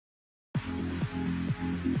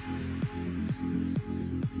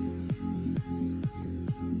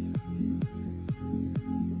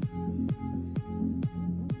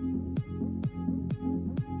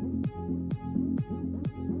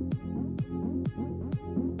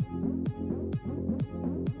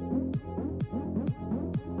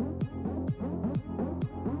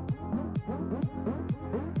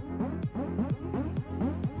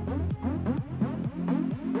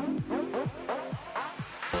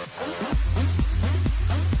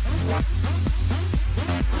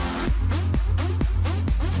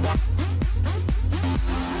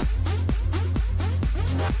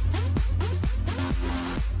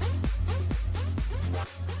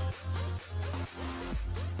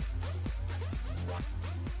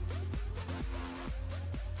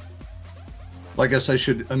I guess I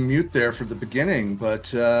should unmute there for the beginning,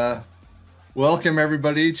 but welcome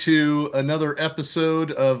everybody to another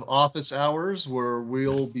episode of Office Hours, where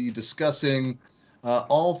we'll be discussing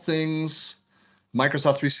all things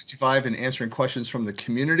Microsoft 365 and answering questions from the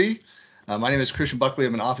community. My name is Christian Buckley.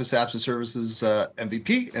 I'm an Office Apps and Services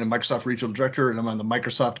MVP and a Microsoft Regional Director, and I'm on the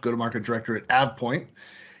Microsoft Go-to-Market Director at AvePoint.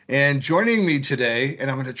 And joining me today, and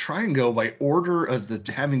I'm going to try and go by order of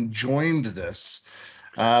the having joined this,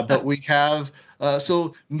 but we have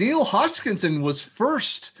so Neil Hodgkinson was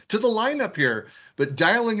first to the lineup here, but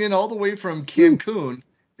dialing in all the way from Cancun.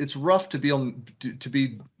 It's rough to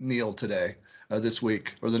be Neil today, this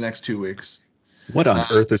week or the next 2 weeks. What on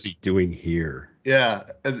earth is he doing here? Yeah.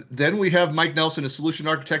 And then we have Mike Nelson, a solution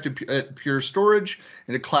architect at Pure Storage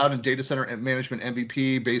and a cloud and data center management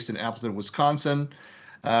MVP based in Appleton, Wisconsin.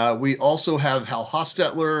 We also have Hal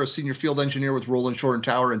Hostetler, a senior field engineer with Roland Shore and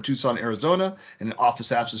Tower in Tucson, Arizona, and an Office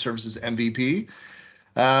Apps and Services MVP.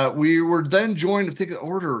 We were then joined, I think, in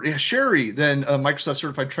order, Shari, then a Microsoft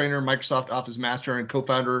certified trainer, Microsoft Office master, and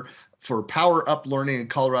co-founder for Power Up Learning in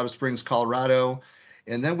Colorado Springs, Colorado.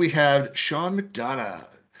 And then we had Sean McDonough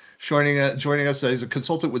joining us as a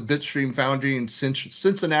consultant with Bitstream Foundry in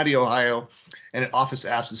Cincinnati, Ohio, and an Office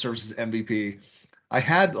Apps and Services MVP. I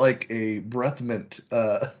had like a breath mint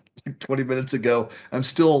 20 minutes ago. I'm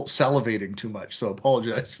still salivating too much, so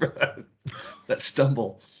apologize for that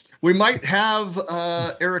stumble. We might have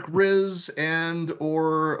Eric Riz and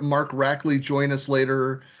or Mark Rackley join us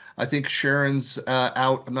later. I think Sharon's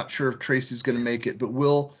out. I'm not sure if Tracy's going to make it, but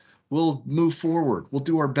we'll move forward. We'll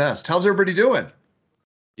do our best. How's everybody doing?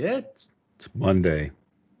 Yeah, it's Monday.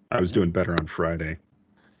 I was doing better on Friday.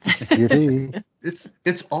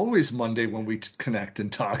 It's always Monday when we connect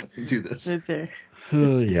and talk and do this.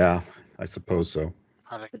 Yeah, I suppose so.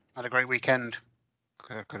 Had a great weekend.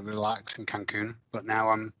 Could relax in Cancun, but now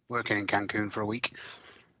I'm working in Cancun for a week.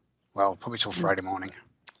 Well, probably till Friday morning.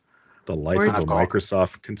 The life of a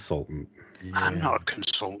Microsoft consultant. Yeah. I'm not a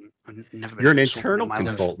consultant. I've never been. You're an internal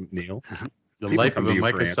consultant, Neil. The life of a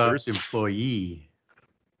Microsoft employee.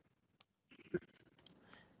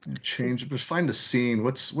 Change, but find a scene.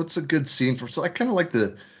 What's a good scene for? So I kind of like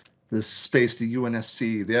the space, the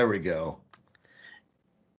UNSC. There we go.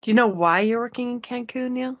 Do you know why you're working in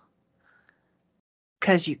Cancun, Neil?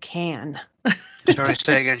 Because you can. Sorry,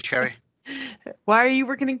 say again, Shari. Why are you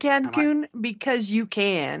working in Cancun? Because you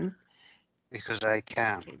can. Because I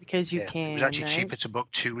can. Because you can. It was actually cheaper to book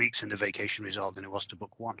 2 weeks in the vacation resort than it was to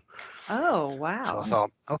book one. Oh, wow. So I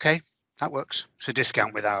thought, okay, that works. It's a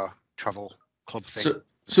discount with our travel club thing.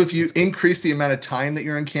 So if you increase the amount of time that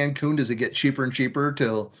you're in Cancun, does it get cheaper and cheaper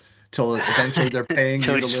till eventually they're paying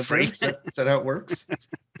you to live there? Is that how it works?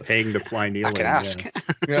 Paying to fly Neil. I can ask.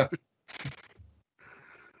 Yeah.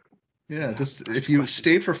 Yeah. Just if you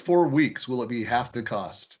stay for 4 weeks, will it be half the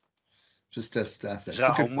cost? Just ask that. Is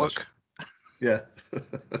that homework? Yeah.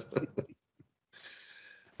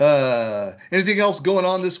 Anything else going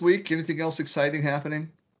on this week? Anything else exciting happening?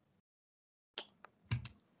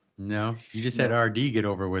 No, you just had RD get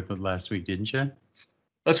over with last week, didn't you?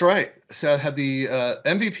 That's right. So I had the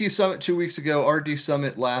MVP Summit 2 weeks ago, RD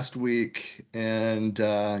Summit last week, and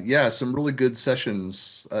some really good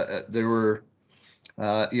sessions. There were,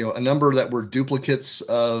 a number that were duplicates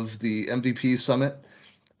of the MVP Summit,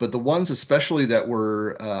 but the ones especially that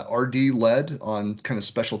were RD led on kind of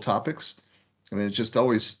special topics. I mean, it's just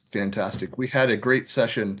always fantastic. We had a great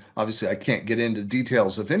session. Obviously, I can't get into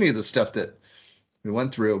details of any of the stuff that we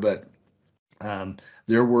went through, but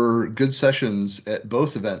there were good sessions at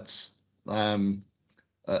both events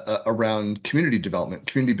around community development,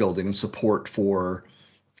 community building, and support for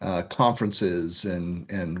conferences and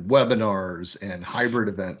webinars and hybrid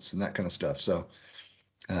events and that kind of stuff. So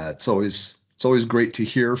it's always great to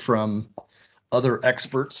hear from other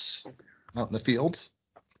experts out in the field.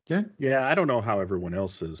 Yeah, I don't know how everyone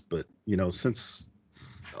else is, but since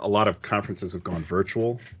a lot of conferences have gone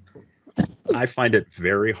virtual. I find it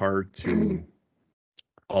very hard to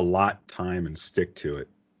allot time and stick to it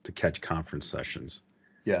to catch conference sessions.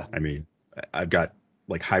 Yeah. I mean, I've got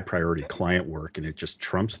like high priority client work and it just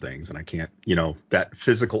trumps things, and I can't, that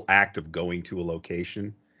physical act of going to a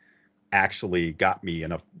location actually got me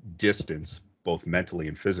enough distance, both mentally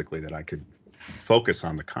and physically, that I could focus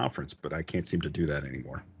on the conference, but I can't seem to do that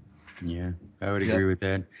anymore. Yeah, I would agree with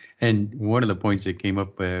that. And one of the points that came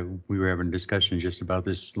up, we were having a discussion just about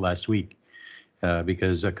this last week,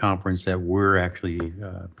 because a conference that we're actually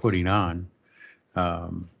putting on,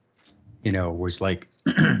 was like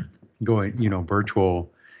going,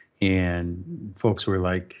 virtual, and folks were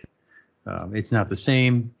like, it's not the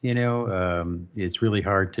same, it's really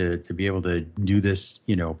hard to be able to do this,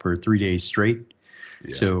 for 3 days straight.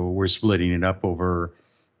 Yeah. So we're splitting it up over,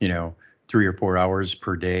 3 or 4 hours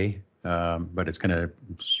per day. But it's going to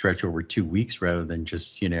stretch over 2 weeks rather than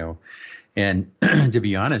just, and to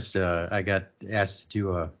be honest, I got asked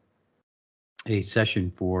to do a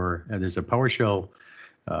session for, there's a PowerShell,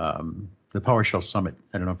 the PowerShell Summit.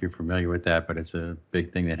 I don't know if you're familiar with that, but it's a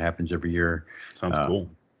big thing that happens every year. Sounds cool.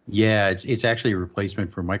 Yeah, it's actually a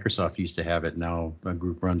replacement for Microsoft used to have it. Now a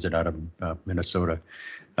group runs it out of Minnesota.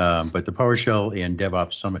 But the PowerShell and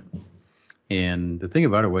DevOps Summit. And the thing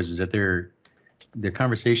about it is that the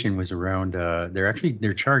conversation was around, they're charging,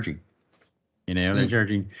 they're charging.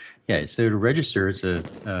 Yeah. So to register, it's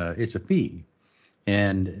a fee.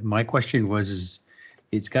 And my question was,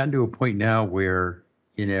 it's gotten to a point now where,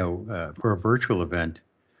 for a virtual event,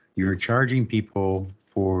 you're charging people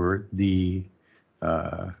for the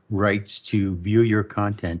rights to view your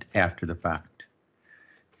content after the fact.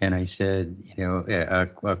 And I said,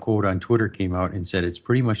 a quote on Twitter came out and said, it's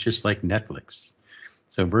pretty much just like Netflix.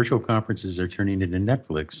 So virtual conferences are turning into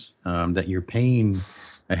Netflix, that you're paying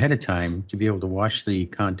ahead of time to be able to watch the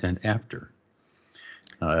content after.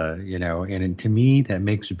 And to me, that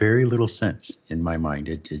makes very little sense in my mind.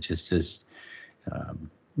 It just is.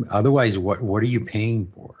 Otherwise, what are you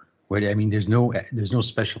paying for? There's no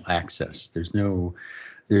special access. There's no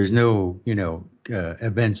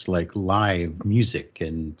events like live music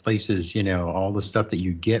and places, all the stuff that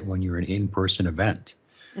you get when you're an in-person event.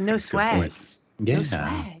 And no swag. Yeah. No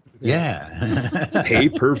swag. Yeah.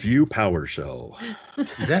 Pay-per-view PowerShell.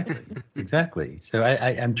 Exactly. So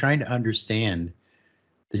I'm trying to understand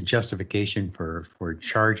the justification for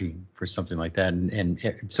charging for something like that. And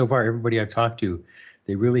so far, everybody I've talked to,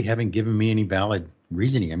 they really haven't given me any valid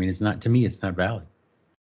reasoning. It's not valid.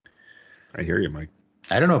 I hear you, Mike.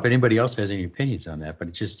 I don't know if anybody else has any opinions on that, but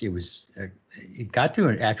it got to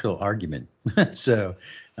an actual argument. So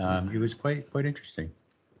it was quite interesting.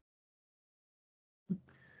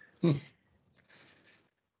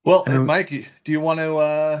 Well, Mike, do you want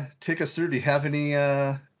to take us through? Do you have any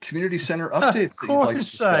community center updates that you'd like to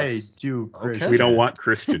discuss? I do, Chris. Okay. We don't want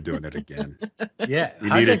Christian doing it again. Yeah. We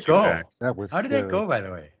How did needed it go? back. How did that go, by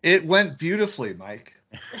the way? It went beautifully, Mike.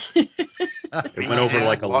 It went over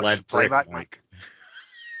like a lead brick, Mike.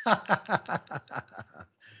 All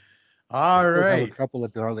I right. have a couple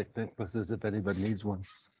of garlic necklaces if anybody needs one.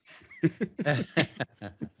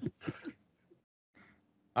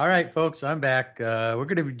 All right, folks, I'm back. We're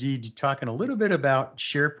going to be talking a little bit about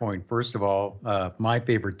SharePoint. First of all, my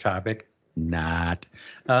favorite topic, not.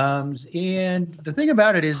 And the thing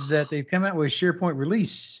about it is that they've come out with a SharePoint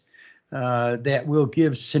release that will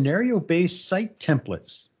give scenario-based site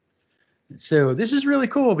templates. So this is really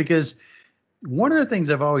cool because one of the things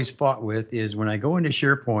I've always fought with is when I go into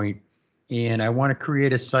SharePoint and I want to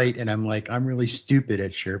create a site and I'm like, I'm really stupid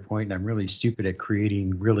at SharePoint and I'm really stupid at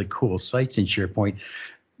creating really cool sites in SharePoint.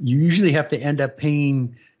 You usually have to end up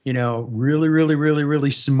paying,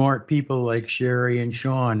 really smart people like Shari and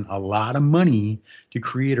Sean a lot of money to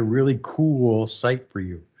create a really cool site for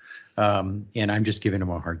you. And I'm just giving them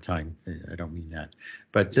a hard time. I don't mean that.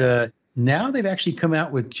 But now they've actually come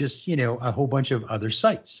out with just, a whole bunch of other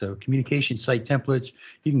sites. So communication site templates,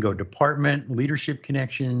 you can go department, leadership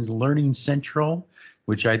connections, learning central,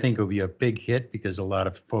 which I think will be a big hit because a lot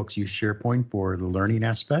of folks use SharePoint for the learning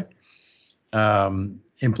aspect.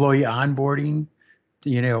 Employee onboarding,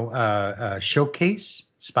 showcase,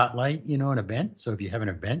 spotlight, an event. So if you have an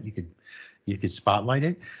event, you could spotlight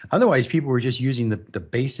it. Otherwise, people were just using the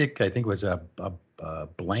basic, I think it was a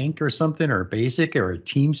blank or something, or a basic or a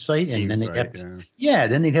team site. And then they'd have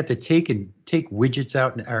then they'd have to take widgets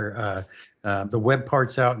out or the web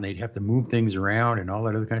parts out, and they'd have to move things around and all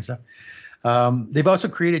that other kind of stuff. They've also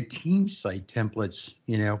created team site templates,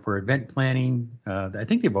 for event planning. I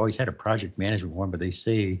think they've always had a project management one, but they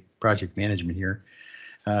say project management here.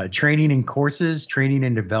 Training and courses, training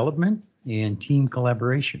and development. and team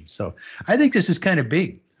collaboration. So I think this is kind of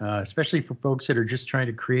big, especially for folks that are just trying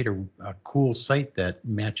to create a cool site that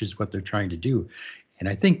matches what they're trying to do. And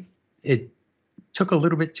I think it took a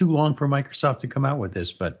little bit too long for Microsoft to come out with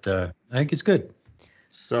this, but I think it's good.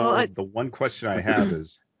 So Well, the one question I have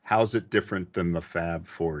is, how's it different than the Fab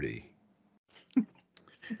 40?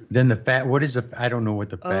 Then what is the, I don't know what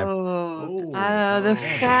the Fab. The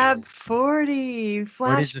Fab 40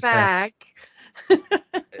 What is the Fab?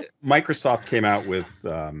 flashback. Microsoft came out with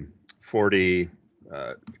 40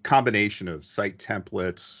 combination of site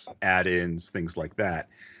templates, add-ins, things like that,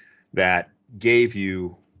 that gave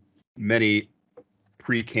you many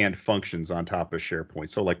pre-canned functions on top of SharePoint.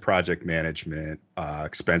 So like project management,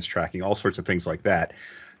 expense tracking, all sorts of things like that.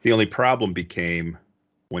 The only problem became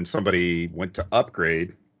when somebody went to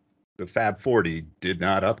upgrade, the Fab 40 did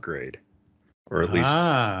not upgrade, or at least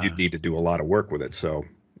you'd need to do a lot of work with it. So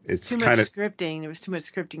it's too kind much of scripting. There was too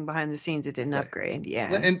much scripting behind the scenes. It didn't upgrade.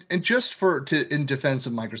 Yeah. And just in defense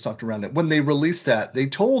of Microsoft around it, when they released that, they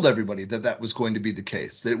told everybody that that was going to be the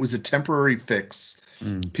case, that it was a temporary fix.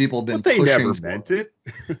 People have been but they pushing never for meant it.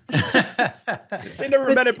 They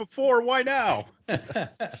never meant it before. Why now?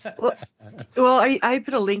 Well, I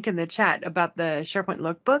put a link in the chat about the SharePoint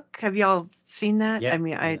lookbook. Have y'all seen that? Yeah. I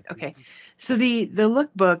mean, okay. So the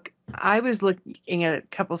lookbook, I was looking at a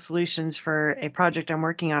couple solutions for a project I'm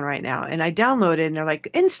working on right now, and I downloaded, and they're like,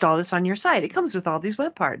 install this on your site. It comes with all these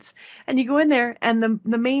web parts, and you go in there, and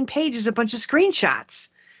the main page is a bunch of screenshots.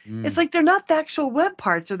 It's like they're not the actual web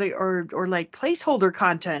parts, or like placeholder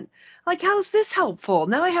content. Like, how's this helpful?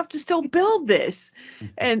 Now I have to still build this.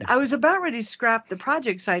 And I was about ready to scrap the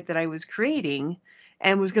project site that I was creating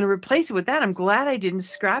and was going to replace it with that. I'm glad I didn't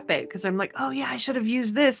scrap it, because I'm like, oh yeah, I should have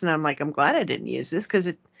used this. And I'm like, I'm glad I didn't use this, because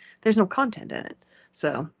there's no content in it.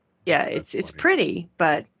 So yeah, it's pretty,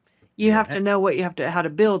 but you have to know how to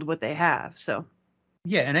build what they have. So.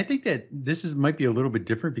 Yeah, and I think that this might be a little bit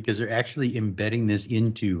different because they're actually embedding this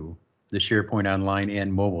into the SharePoint Online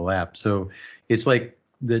and mobile app. So it's like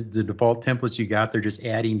the default templates you got, they're just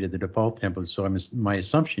adding to the default templates. So my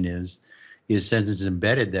assumption is since it's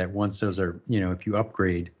embedded, that once those are, if you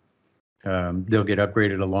upgrade, they'll get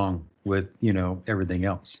upgraded along with, everything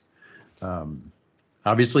else.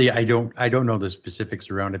 Obviously, I don't know the specifics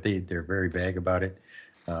around it. They're very vague about it.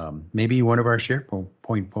 Maybe one of our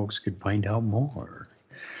SharePoint folks could find out more.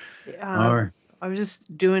 I was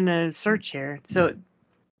just doing a search here. So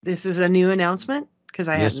this is a new announcement, because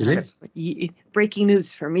I Yes, haven't it heard it. Breaking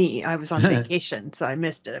news for me. I was on vacation, so I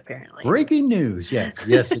missed it apparently. Breaking news. Yes,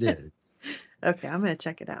 it is. Okay, I'm going to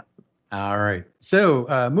check it out. All right.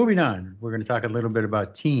 So moving on, we're going to talk a little bit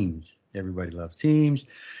about Teams. Everybody loves Teams.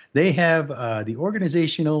 They have the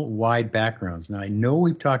organizational wide backgrounds. Now, I know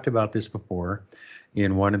we've talked about this before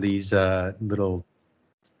in one of these little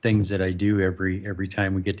things that I do every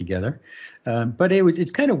time we get together. But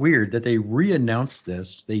it's kind of weird that they re-announced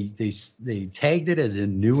this. They tagged it as a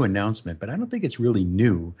new announcement, but I don't think it's really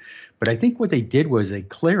new. But I think what they did was they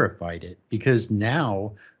clarified it, because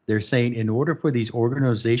now they're saying in order for these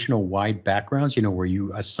organizational wide backgrounds, where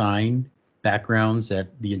you assign backgrounds that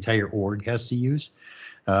the entire org has to use,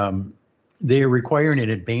 they are requiring an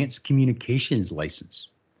advanced communications license.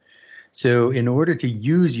 So in order to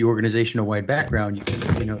use the organizational wide background,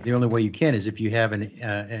 the only way you can is if you have an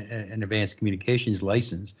advanced communications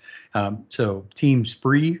license. So Teams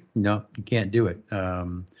free, no, you can't do it.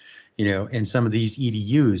 And some of these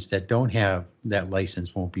EDUs that don't have that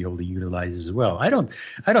license won't be able to utilize as well. I don't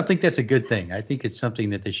think that's a good thing. I think it's something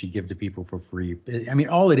that they should give to people for free. I mean,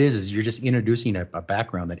 all it is you're just introducing a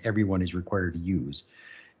background that everyone is required to use.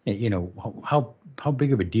 And, how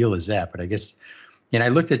big of a deal is that? But I guess. And I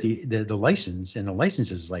looked at the license, and the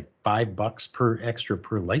license is like $5 extra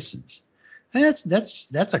per license. And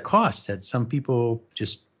that's a cost that some people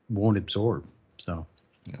just won't absorb. So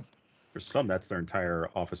yeah. For some, that's their entire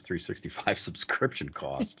Office 365 subscription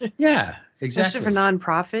cost. Yeah, exactly. Especially for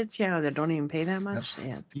nonprofits, that don't even pay that much.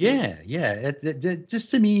 Yeah. It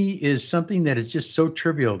just to me is something that is just so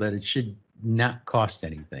trivial that it should not cost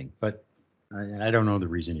anything. But I don't know the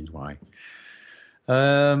reasonings why.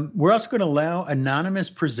 We're also going to allow anonymous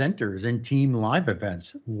presenters in team live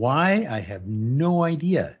events. Why? I have no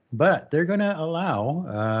idea, but they're going to allow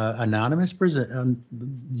anonymous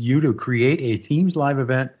you to create a Teams live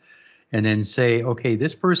event and then say, okay,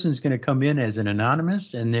 this person is going to come in as an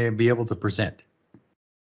anonymous and they'll be able to present.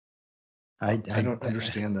 I don't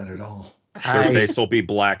understand that at all. Their face will be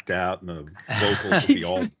blacked out and the vocals will be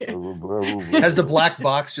all. Has the black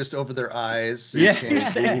box just over their eyes? So Yeah. you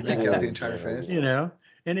can't make out the entire face. And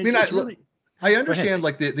it's really. I understand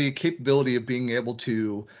like the capability of being able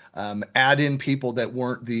to add in people that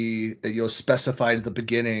weren't the specified at the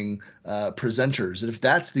beginning presenters. And if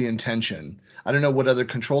that's the intention, I don't know what other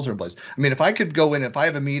controls are in place. I mean, if I could go in, if I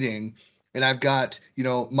have a meeting and I've got,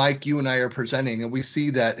 Mike, you and I are presenting and we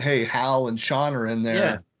see that, hey, Hal and Sean are in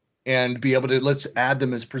there and be able to, let's add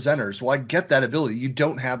them as presenters. Well, I get that ability. You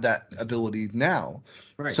don't have that ability now.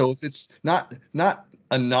 Right. So if it's not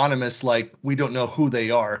anonymous, like we don't know who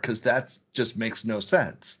they are, because that just makes no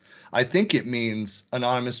sense. I think it means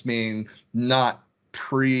anonymous meaning not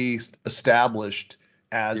pre-established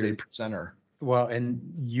as a presenter. Well, and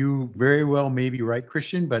you very well may be right,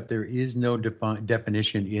 Christian, but there is no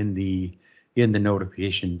definition in the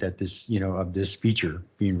notification that this, of this feature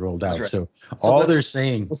being rolled out. Right. So all they're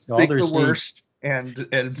saying, let's all pick they're the saying, worst and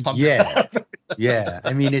pump it yeah, up. yeah.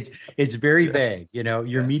 I mean, it's very vague.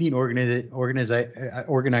 Your meeting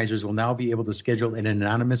organizers will now be able to schedule an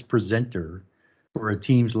anonymous presenter for a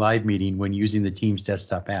Teams live meeting when using the Teams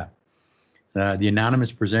desktop app. The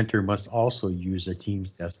anonymous presenter must also use a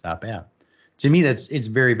Teams desktop app. To me, it's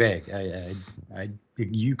very vague.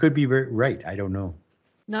 You could be very right. I don't know.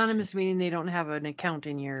 Anonymous meaning they don't have an account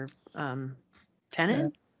in your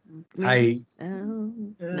tenant. No. Yeah.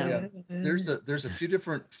 There's a few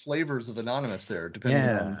different flavors of anonymous there, depending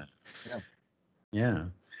on. Yeah.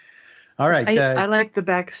 All right. I like the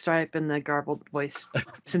backstripe and the garbled voice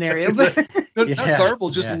scenario, but Not garble,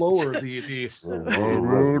 just lower the.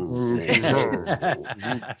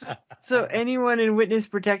 So anyone in witness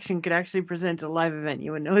protection could actually present a live event.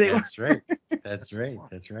 You would know they were. That's right.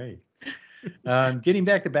 Getting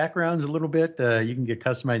back to backgrounds a little bit, you can get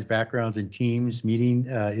customized backgrounds in Teams. Meeting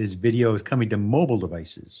is video is coming to mobile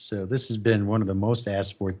devices. So this has been one of the most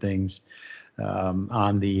asked for things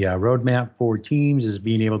on the roadmap for Teams, is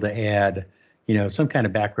being able to add, some kind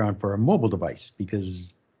of background for a mobile device,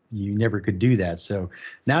 because you never could do that. So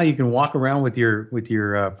now you can walk around with your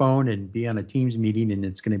phone and be on a Teams meeting, and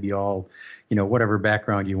it's going to be all, whatever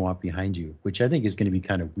background you want behind you, which I think is going to be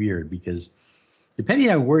kind of weird, because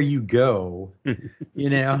depending on where you go,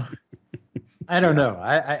 I don't know.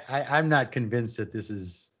 I'm not convinced that this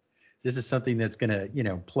is something that's going to,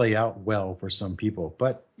 play out well for some people,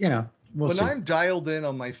 but we'll see. I'm dialed in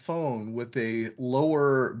on my phone with a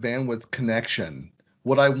lower bandwidth connection,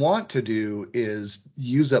 what I want to do is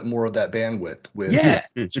use up more of that bandwidth with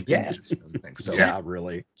So yeah,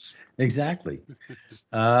 really. Exactly.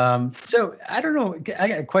 So I don't know. I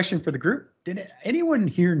got a question for the group. Did anyone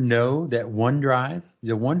here know that OneDrive,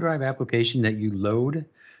 the OneDrive application that you load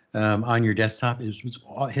on your desktop,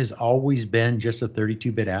 has always been just a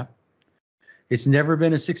 32-bit app? It's never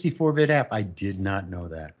been a 64-bit app. I did not know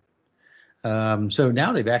that. So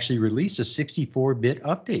now they've actually released a 64-bit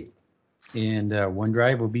update, and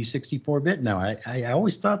OneDrive will be 64-bit now. I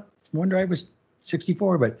always thought OneDrive was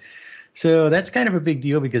 64, but so that's kind of a big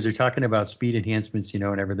deal, because they're talking about speed enhancements, and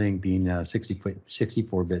everything being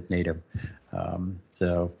 64-bit native.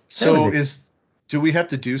 Do we have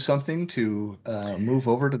to do something to move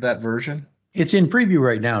over to that version? It's in preview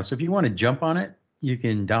right now. So if you want to jump on it, you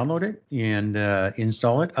can download it and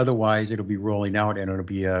install it. Otherwise, it'll be rolling out, and it'll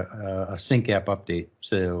be a sync app update.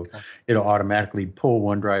 So it'll automatically pull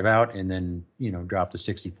OneDrive out and then, drop the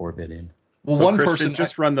 64-bit in. Well, so one person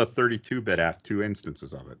just run the 32-bit app, 2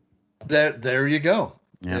 instances of it. There you go.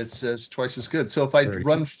 Yeah. It says twice as good. So if I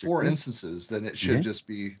run 4 instances, then it should just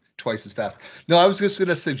be twice as fast. No, I was just going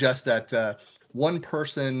to suggest that one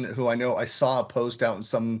person who I saw a post out in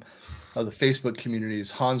some of the Facebook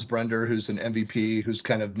communities, Hans Brender, who's an MVP, who's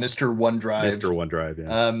kind of Mr. OneDrive. Mr. OneDrive,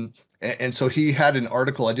 yeah. And so he had an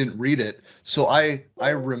article. I didn't read it. So I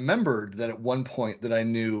remembered that at one point that I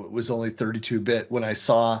knew it was only 32-bit when I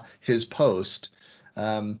saw his post.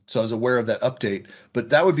 So I was aware of that update, but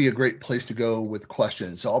that would be a great place to go with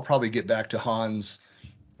questions. So I'll probably get back to Hans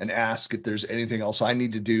and ask if there's anything else I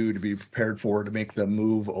need to do to be prepared for to make the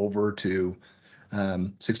move over to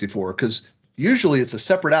 64, because usually it's a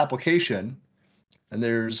separate application, and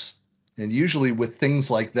usually with things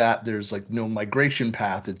like that, there's like no migration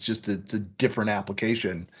path. It's a different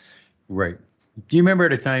application. Right. Do you remember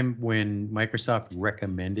at a time when Microsoft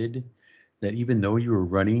recommended that even though you were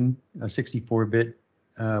running a 64-bit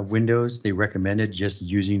Windows, they recommended just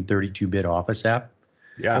using 32-bit Office app?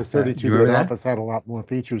 Yeah, 32-bit Office had a lot more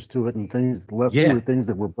features to it, and fewer things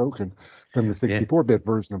that were broken than the 64-bit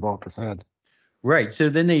version of Office had. Right. So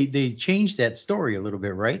then they changed that story a little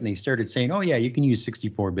bit, right? And they started saying, oh, yeah, you can use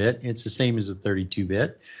 64-bit. It's the same as a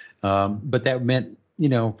 32-bit. But that meant,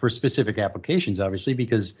 for specific applications, obviously,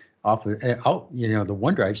 because the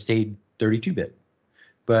OneDrive stayed 32-bit.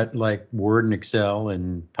 but like Word and Excel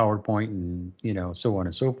and PowerPoint and, so on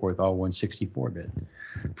and so forth, all 164-bit.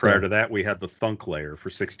 Prior to that, we had the thunk layer for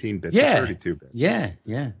 16-bit to Yeah. 32-bit. Yeah,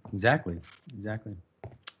 exactly.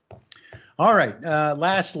 All right.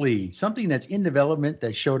 Lastly, something that's in development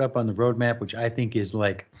that showed up on the roadmap, which I think is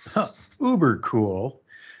like uber cool,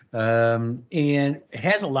 and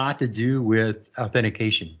has a lot to do with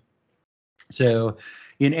authentication. So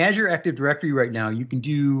in Azure Active Directory right now, you can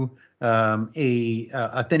do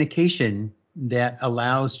authentication that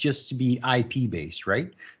allows just to be IP based,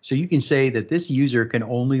 right? So you can say that this user can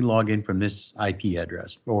only log in from this IP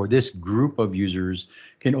address, or this group of users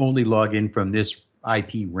can only log in from this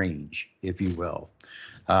IP range, if you will.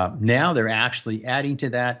 Now they're actually adding to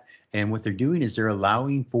that, and what they're doing is they're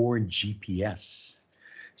allowing for GPS.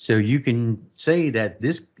 So you can say that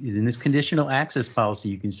in this conditional access policy,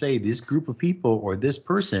 you can say this group of people or this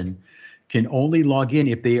person can only log in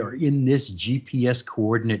if they are in this GPS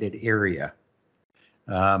coordinated area.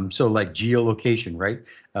 So like geolocation, right?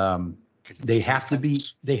 They have to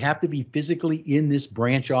be physically in this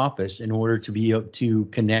branch office in order to be able to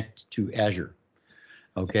connect to Azure.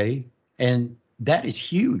 Okay, and that is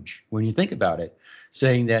huge when you think about it.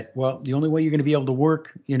 Saying that, well, the only way you're going to be able to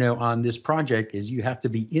work, on this project is you have to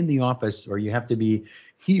be in the office, or you have to be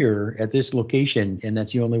here at this location, and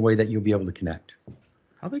that's the only way that you'll be able to connect.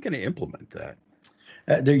 How are they going to implement that?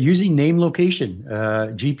 They're using name location,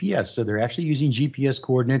 GPS. So they're actually using GPS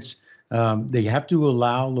coordinates. They have to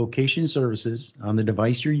allow location services on the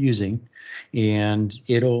device you're using, and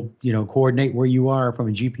it'll, coordinate where you are from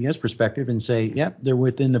a GPS perspective and say, yep, they're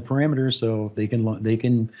within the parameters, so they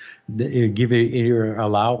can give it either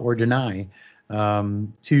allow or deny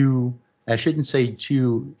to, I shouldn't say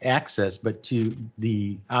to access, but to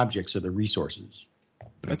the objects or the resources.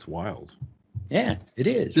 That's wild. Yeah, it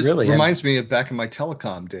is. This really reminds me of back in my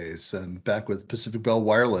telecom days, back with Pacific Bell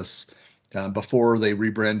Wireless, before they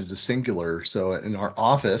rebranded to Singular. So in our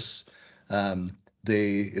office,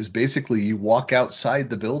 is basically you walk outside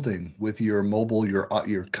the building with your mobile,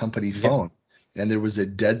 your company phone, and there was a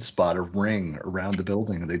dead spot, a ring around the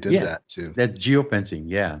building, and they did that too. That's geofencing,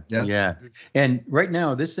 yeah. And right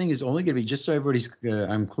now, this thing is only going to be, just so everybody's,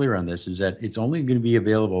 I'm clear on this, is that it's only going to be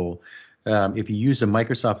available if you use the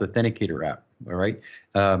Microsoft Authenticator app. All right,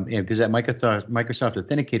 and because that Microsoft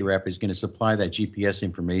Authenticator app is going to supply that GPS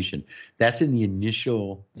information. That's in the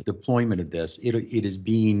initial deployment of this. It is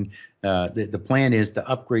being the plan is to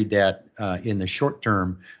upgrade that in the short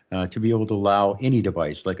term to be able to allow any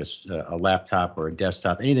device like a laptop or a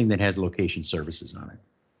desktop, anything that has location services on it.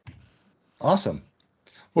 Awesome.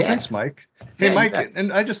 Well, thanks, Mike. Hey, Mike,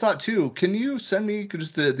 and I just thought too, can you send me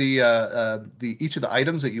just the each of the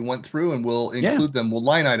items that you went through, and we'll include them. We'll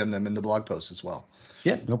line item them in the blog post as well.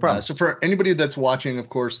 Yeah, no problem. So for anybody that's watching, of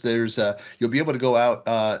course, there's you'll be able to go out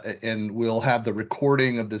and we'll have the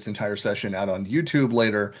recording of this entire session out on YouTube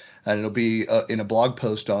later, and it'll be in a blog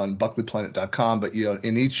post on buckleyplanet.com. But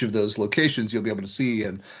in each of those locations, you'll be able to see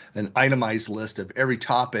an itemized list of every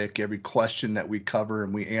topic, every question that we cover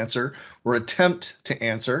and we answer or attempt to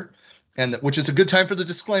answer, and which is a good time for the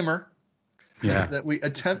disclaimer. Yeah, that we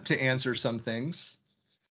attempt to answer some things.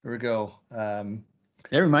 There we go.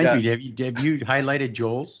 That reminds me, have you highlighted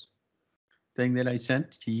Joel's thing that I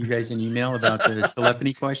sent to you guys an email about the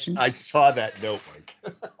telephony question? I saw that note, Mike.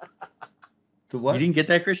 The what? You didn't get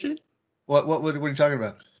that, Christian? What are you talking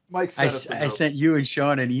about? Mike sent I sent you and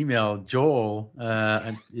Sean an email. Joel,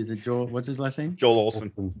 is it Joel? What's his last name? Joel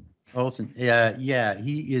Olson. Olson. Yeah.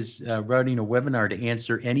 He is running a webinar to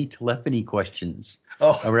answer any telephony questions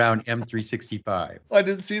around M365. Oh, I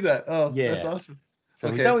didn't see that. Oh, yeah. That's awesome. So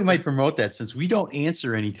we thought we might promote that since we don't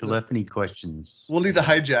answer any telephony questions. We'll need to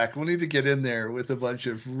hijack. We'll need to get in there with a bunch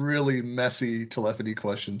of really messy telephony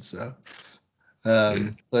questions. So,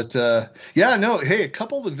 hey, a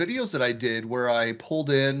couple of the videos that I did where I pulled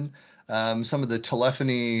in some of the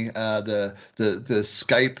telephony, the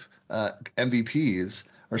Skype MVPs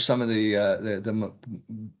are some of the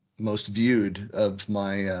most viewed of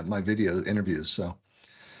my video interviews. So.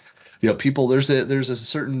 People, there's a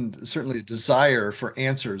certainly a desire for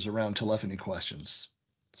answers around telephony questions.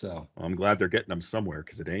 So I'm glad they're getting them somewhere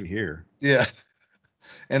because it ain't here. Yeah,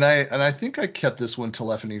 and I think I kept this one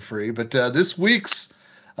telephony free. But this week's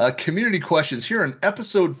community questions here in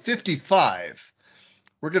episode 55,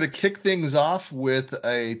 we're going to kick things off with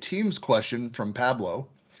a Teams question from Pablo,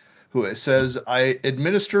 who says, "I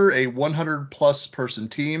administer a 100+ person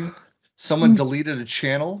team. Someone deleted a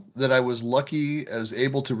channel that I was lucky as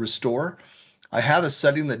able to restore. I have a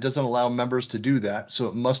setting that doesn't allow members to do that, so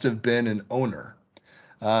it must have been an owner.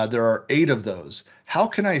 There are 8 of those. How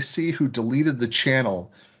can I see who deleted the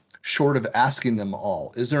channel short of asking them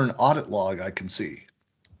all? Is there an audit log I can see?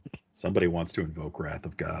 Somebody wants to invoke wrath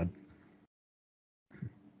of God.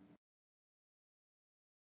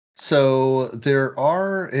 So there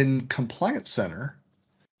are in Compliance Center,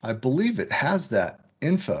 I believe it has that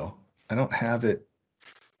info. I don't have it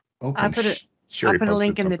open. I'll put a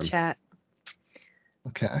link in the chat.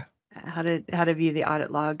 Okay. How to view the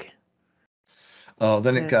audit log. Oh,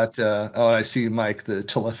 then it got, I see, Mike, the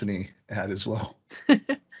telephony ad as well.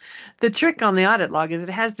 The trick on the audit log is it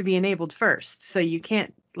has to be enabled first. So you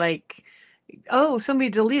can't like, oh, somebody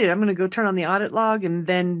deleted it. I'm going to go turn on the audit log and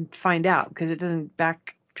then find out, because it doesn't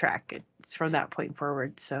backtrack. It's from that point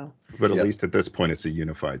forward. So, but at least at this point, it's a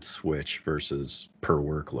unified switch versus per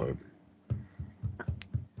workload.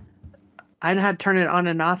 I know how to turn it on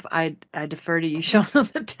and off. I defer to you, Sean, on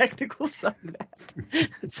the technical side of that.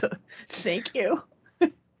 So thank you.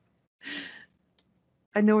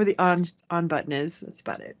 I know where the on button is. That's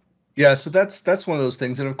about it. Yeah, so that's one of those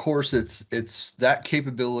things, and of course, it's that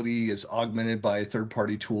capability is augmented by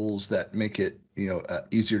third-party tools that make it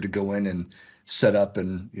easier to go in and set up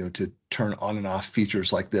and to turn on and off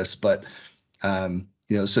features like this. But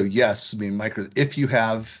so yes, I mean, if you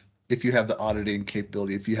have the auditing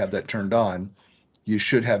capability, if you have that turned on, you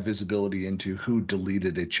should have visibility into who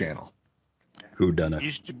deleted a channel. Who done it? It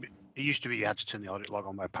used to be you had to turn the audit log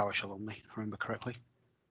on by PowerShell only, if I remember correctly.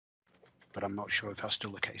 But I'm not sure if that's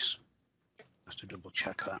still the case. Just to double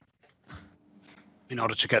check that. In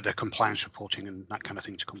order to get the compliance reporting and that kind of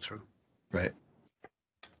thing to come through. Right.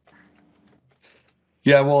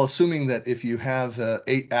 Yeah, well, assuming that if you have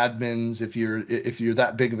 8 admins, if you're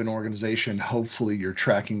that big of an organization, hopefully you're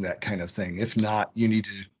tracking that kind of thing. If not, you need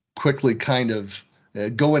to quickly kind of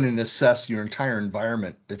go in and assess your entire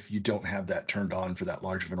environment if you don't have that turned on for that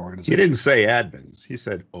large of an organization. He didn't say admins. He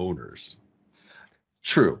said owners.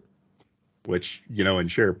 True. Which, in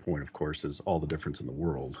SharePoint, of course, is all the difference in the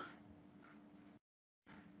world.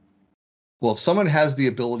 Well, if someone has the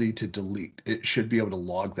ability to delete, it should be able to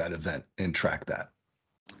log that event and track that.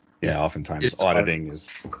 Yeah, oftentimes auditing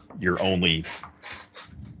is your only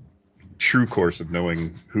true course of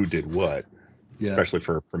knowing who did what, especially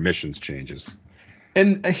for permissions changes.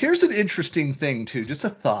 And here's an interesting thing too, just a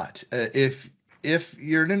thought. If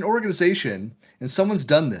you're in an organization and someone's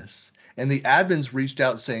done this and the admins reached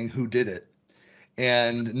out saying who did it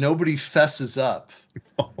and nobody fesses up,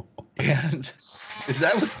 and is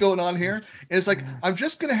that what's going on here? And it's like, I'm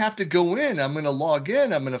just going to have to go in. I'm going to log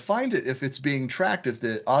in. I'm going to find it. If it's being tracked, if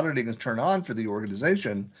the auditing is turned on for the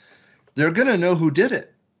organization, they're going to know who did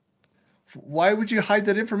it. Why would you hide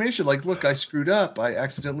that information? Like, look, I screwed up. I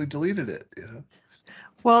accidentally deleted it.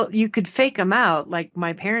 Well, you could fake them out like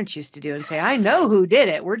my parents used to do and say, I know who did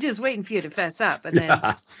it. We're just waiting for you to fess up. And then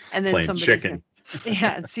somebody's chicken.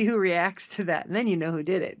 And see who reacts to that. And then you know who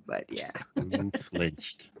did it. But yeah.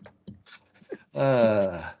 Flinched.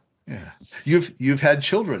 Yeah. You've had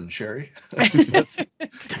children, Shari.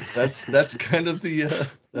 that's kind of the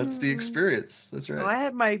that's the experience. That's right. Well, I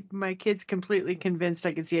had my kids completely convinced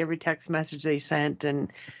I could see every text message they sent,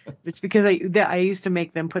 and it's because I used to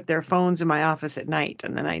make them put their phones in my office at night,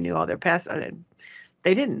 and then I knew all their passwords.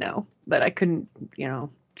 They didn't know that I couldn't,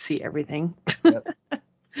 see everything. Yep.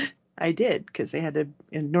 I did, because they had to,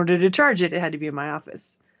 in order to charge it, it had to be in my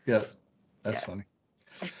office. Yeah, that's funny.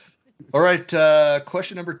 All right,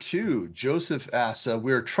 question number 2. Joseph asks,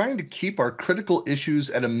 we're trying to keep our critical issues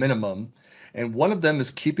at a minimum, and one of them is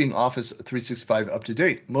keeping Office 365 up to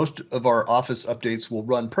date. Most of our Office updates will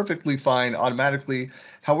run perfectly fine automatically.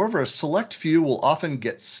 However, a select few will often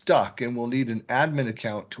get stuck and will need an admin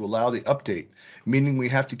account to allow the update, meaning we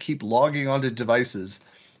have to keep logging onto devices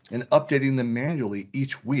and updating them manually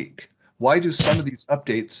each week. Why do some of these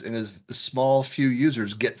updates and as small few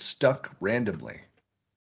users get stuck randomly?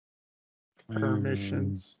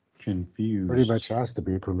 Permissions. Confused. Pretty much has to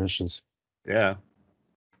be permissions. Yeah.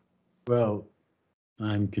 Well,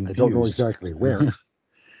 I'm confused. I don't know exactly where.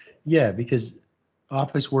 Yeah, because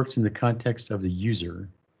Office works in the context of the user.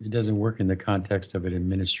 It doesn't work in the context of an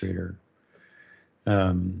administrator.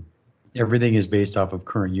 Everything is based off of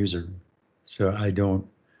current user. So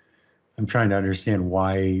I'm trying to understand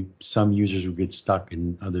why some users would get stuck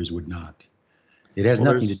and others would not. It has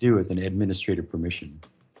nothing to do with an administrative permission.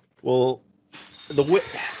 Well,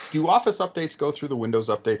 do Office updates go through the Windows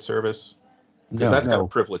Update service? Because that's got a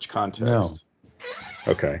privileged context. No.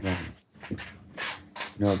 Okay.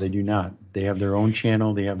 No, they do not. They have their own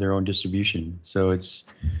channel. They have their own distribution. So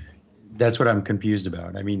that's what I'm confused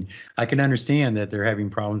about. I mean, I can understand that they're having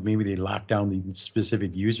problems. Maybe they lock down the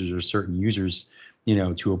specific users or certain users,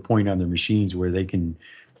 to a point on their machines where they can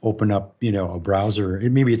open up, a browser.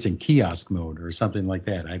 Maybe it's in kiosk mode or something like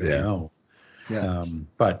that. I don't know. Yeah.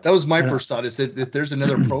 But that was my first thought, is that if there's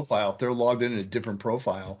another profile, if they're logged in a different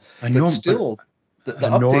profile, the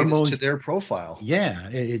update is to their profile. Yeah,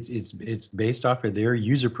 it's based off of their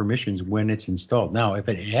user permissions when it's installed. Now, if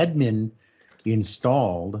an admin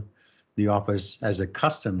installed the Office as a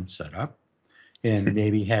custom setup and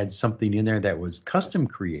maybe had something in there that was custom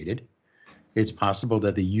created, it's possible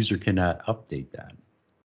that the user cannot update that.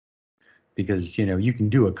 Because, you can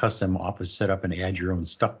do a custom Office setup and add your own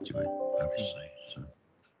stuff to it, obviously. So.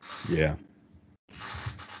 Yeah.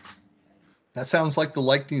 That sounds like the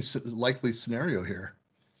likely scenario here.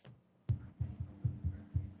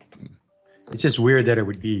 It's just weird that it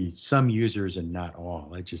would be some users and not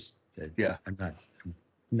all. I'm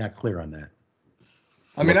not clear on that.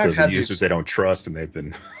 I mean, I've had users they don't trust, and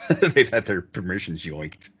they've had their permissions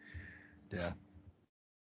yoinked. Yeah.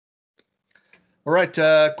 All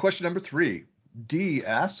right. Question number 3. D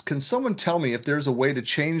asks, can someone tell me if there's a way to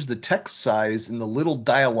change the text size in the little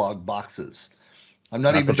dialog boxes? I'm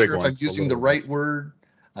not even sure if I'm using the right word.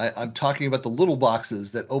 I'm talking about the little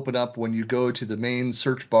boxes that open up when you go to the main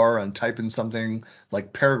search bar and type in something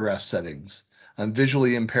like paragraph settings. I'm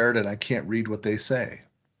visually impaired and I can't read what they say.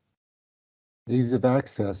 Ease of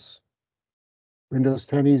access. Windows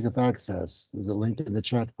 10 ease of access. There's a link in the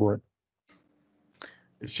chat for it.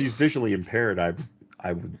 If she's visually impaired,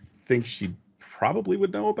 I would think she probably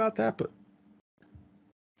would know about that, but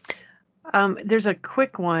there's a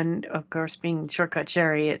quick one, of course, being shortcut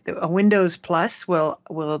Shari. A Windows Plus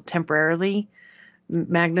will temporarily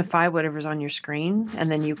magnify whatever's on your screen, and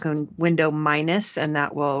then you can window minus, and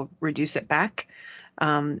that will reduce it back.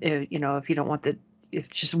 If you don't want if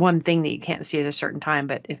just one thing that you can't see at a certain time,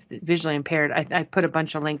 but if visually impaired, I put a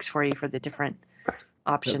bunch of links for you for the different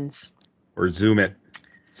options. Or zoom it,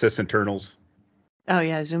 sysinternals. Oh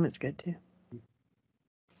yeah, zoom it's good too.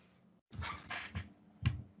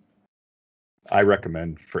 I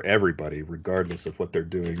recommend for everybody, regardless of what they're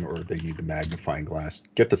doing or they need the magnifying glass,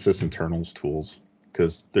 get the sysinternals tools,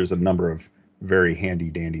 because there's a number of very handy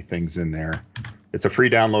dandy things in there. It's a free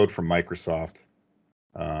download from Microsoft.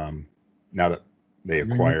 Now that they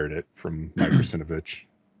acquired it from Markusinovich.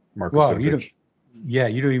 Well, you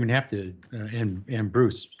don't even have to, and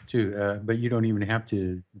Bruce too, but you don't even have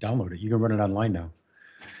to download it. You can run it online now.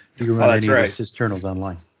 You can run any of the sysinternals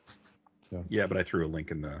online. So. Yeah, but I threw a link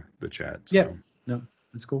in the chat. So. Yeah, no,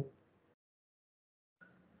 that's cool.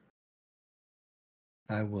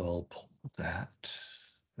 I will pull that.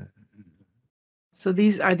 So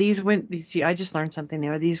I just learned something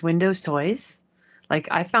there. Are these Windows toys? Like,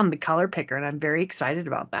 I found the color picker, and I'm very excited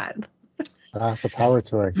about that. The power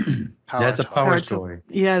toy. That's a power toy.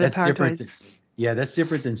 Yeah, the power toys. That's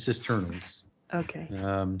different than sysinternals. Okay.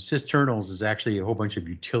 Sysinternals is actually a whole bunch of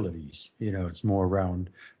utilities. It's more around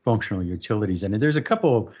functional utilities, and there's a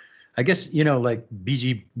couple. I guess like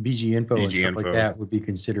BG info and stuff like that would be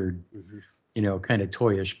considered, kind of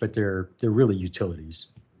toyish, but they're really utilities.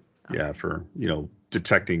 Yeah, for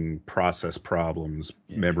detecting process problems,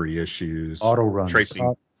 memory issues, auto runs.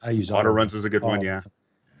 Tracing. I use auto runs is a good one. Yeah,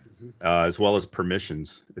 as well as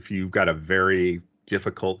permissions. If you've got a very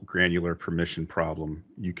difficult granular permission problem,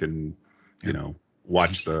 you can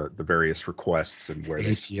watch the various requests and where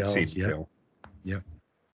they succeed and fail. Yep.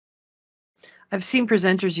 I've seen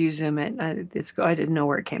presenters use Zoom. I didn't know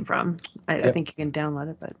where it came from. I think you can download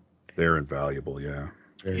it, but they're invaluable. Yeah.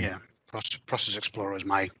 Yeah. Process Explorer is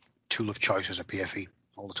my tool of choice as a PFE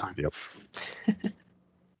all the time. Yep.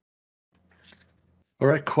 All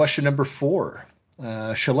right. Question number 4.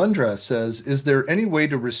 Shalendra says, is there any way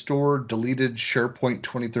to restore deleted SharePoint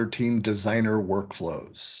 2013 designer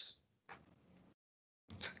workflows?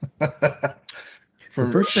 The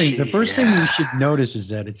first thing you should notice is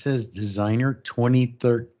that it says designer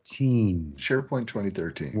 2013. SharePoint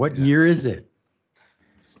 2013. What year is it?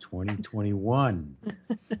 It's 2021.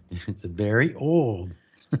 It's a very old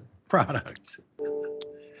product.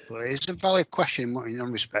 Well, it's a valid question in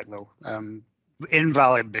one respect, though.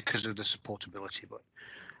 Invalid because of the supportability,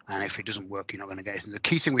 and if it doesn't work, you're not going to get anything. The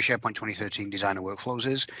key thing with SharePoint 2013 designer workflows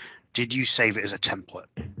is, did you save it as a template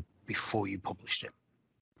before you published it?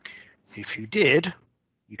 If you did,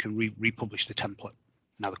 you can republish the template.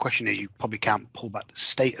 Now, the question is, you probably can't pull back the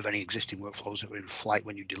state of any existing workflows that were in flight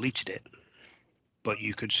when you deleted it, but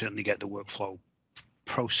you could certainly get the workflow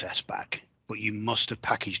process back, but you must have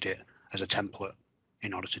packaged it as a template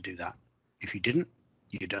in order to do that. If you didn't,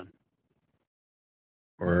 you're done.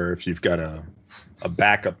 Or if you've got a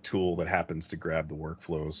backup tool that happens to grab the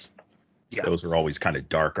workflows. Yeah. Those are always kind of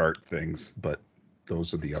dark art things, but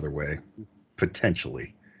those are the other way,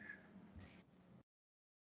 potentially.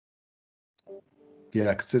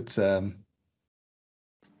 Yeah, because it's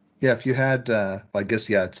if you had I guess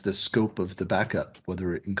it's the scope of the backup,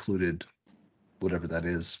 whether it included whatever that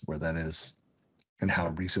is, where that is, and how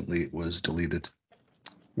recently it was deleted.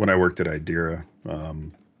 When I worked at Idera,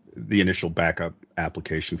 the initial backup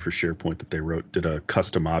application for SharePoint that they wrote did a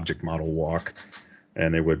custom object model walk,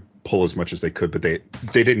 and they would pull as much as they could, but they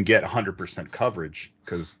didn't get 100% coverage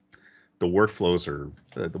because the workflows are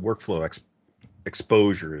the workflow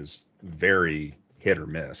exposure is very hit or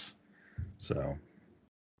miss. So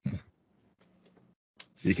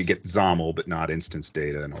you could get XAML, but not instance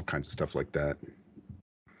data and all kinds of stuff like that.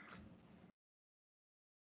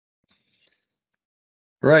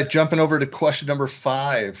 All right, jumping over to question number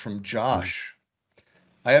 5 from Josh.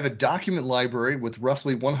 I have a document library with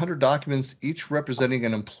roughly 100 documents, each representing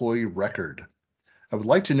an employee record. I would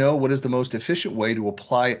like to know what is the most efficient way to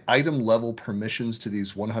apply item level permissions to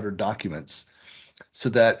these 100 documents. So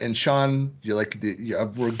that, and Sean, you're like,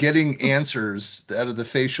 we're getting answers out of the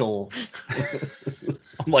facial.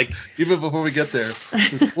 I'm like, even before we get there,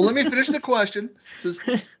 says, well, let me finish the question. It says,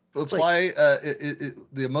 apply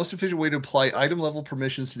the most efficient way to apply item level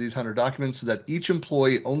permissions to these 100 documents so that each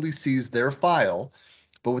employee only sees their file,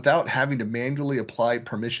 but without having to manually apply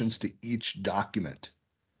permissions to each document.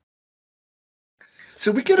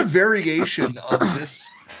 So we get a variation of this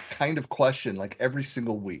kind of question like every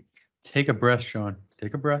single week. Take a breath, Sean.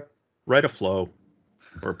 Take a breath. Write a flow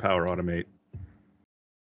or Power Automate.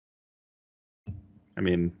 I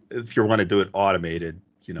mean, if you want to do it automated,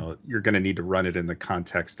 you're going to need to run it in the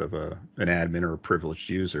context of an admin or a privileged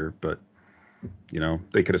user, but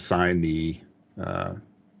they could assign the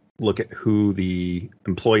look at who the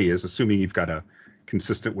employee is, assuming you've got a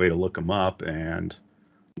consistent way to look them up and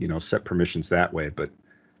set permissions that way. But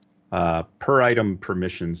per item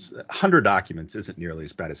permissions, 100 documents isn't nearly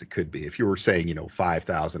as bad as it could be. If you were saying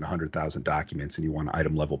 5,000, 100,000 documents and you want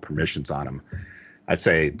item level permissions on them, I'd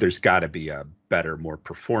say there's got to be a better, more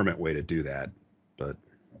performant way to do that. But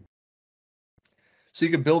so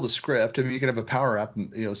you can build a script. I mean, you can have a Power App,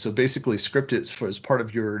 so basically script it as part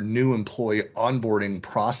of your new employee onboarding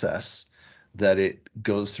process, that it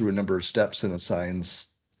goes through a number of steps and assigns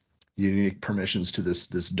unique permissions to this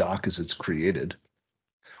doc as it's created,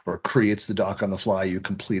 or creates the doc on the fly. You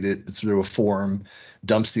complete it. It's through a form,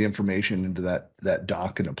 dumps the information into that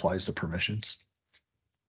doc and applies the permissions.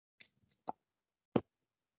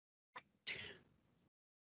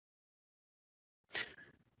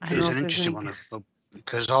 It's an interesting one,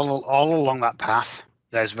 because all along that path,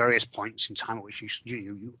 there's various points in time at which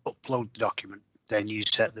you upload the document, then you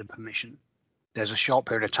set the permission. There's a short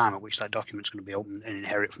period of time at which that document's going to be open and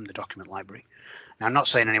inherit from the document library. Now, I'm not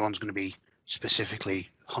saying anyone's going to be specifically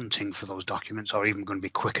hunting for those documents or even going to be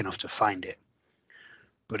quick enough to find it,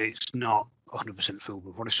 but it's not 100%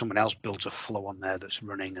 foolproof. What if someone else builds a flow on there that's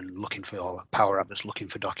running and looking for, or a Power App that's looking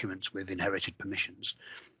for documents with inherited permissions?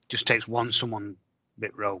 Just takes someone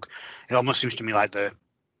bit rogue. It almost seems to me like the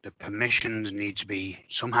permissions need to be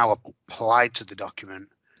somehow applied to the document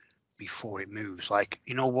before it moves. Like,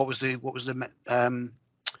 what was the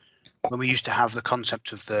when we used to have the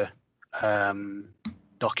concept of the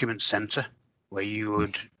document center, where you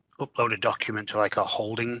would upload a document to like a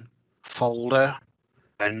holding folder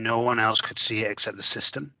and no one else could see it except the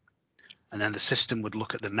system, and then the system would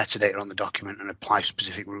look at the metadata on the document and apply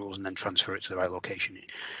specific rules and then transfer it to the right location.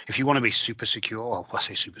 If you want to be super secure, well, I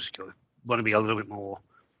say super secure, want to be a little bit more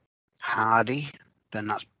hardy, then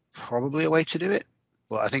that's probably a way to do it.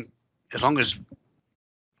 But I think as long as,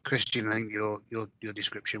 Christian, I think your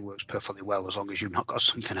description works perfectly well, as long as you've not got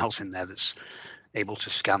something else in there that's able to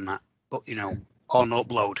scan that, but on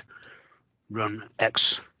upload, run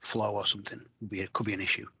X flow or something, could be an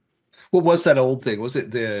issue. What was that old thing? Was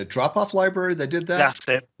it the drop-off library that did that? That's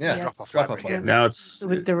it. Yeah, drop-off library. library. Now it's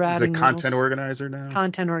With the is routing it content rules. organizer now?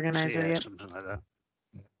 Content organizer, Yeah, yeah. something like that.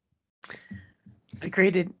 I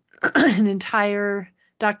created an entire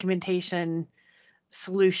documentation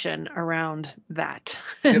solution around that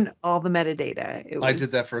and all the metadata. I did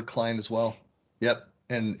that for a client as well. Yep,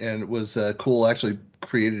 and it was cool. I actually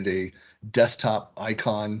created a desktop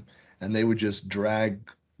icon, and they would just drag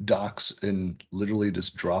docs and literally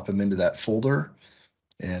just drop them into that folder,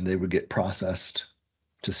 and they would get processed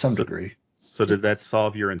to some degree. So did that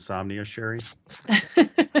solve your insomnia, Shari?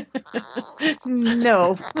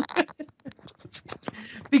 No.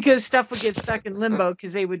 Because stuff would get stuck in limbo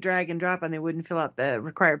because they would drag and drop and they wouldn't fill out the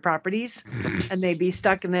required properties and they'd be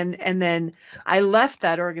stuck. And then I left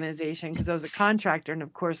that organization because I was a contractor. And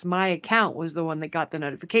of course, my account was the one that got the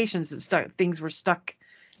notifications that things were stuck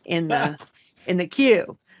in the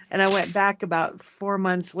queue. And I went back about 4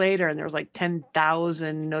 months later, and there was like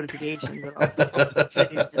 10,000 notifications. And all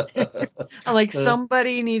this stuff. I'm like,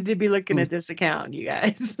 somebody needed to be looking at this account, you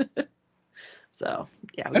guys. So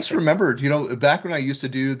yeah. I just remembered, back when I used to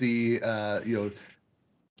do the,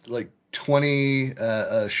 like 20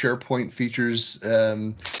 SharePoint features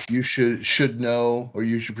you should know, or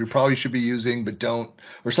you probably should be using but don't,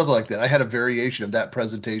 or something like that. I had a variation of that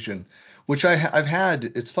presentation, which I've had.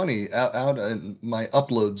 It's funny, out in my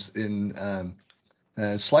uploads in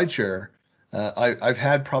SlideShare, I've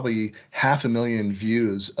had probably 500,000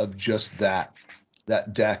 views of just that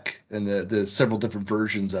deck and the several different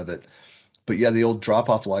versions of it. But yeah, the old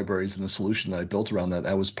drop-off libraries and the solution that I built around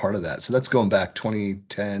that was part of that. So that's going back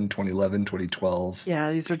 2010, 2011, 2012.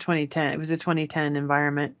 Yeah, these were 2010. It was a 2010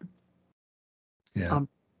 environment. Yeah.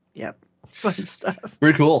 Yep. Fun stuff.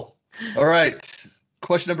 Very cool. All right.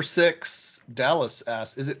 Question number 6. Dallas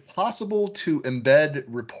asks, is it possible to embed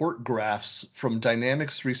report graphs from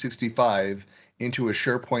Dynamics 365 into a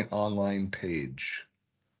SharePoint Online page?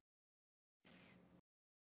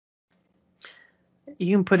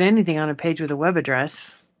 You can put anything on a page with a web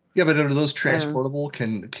address. Yeah, but are those transportable?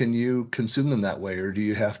 Can you consume them that way, or do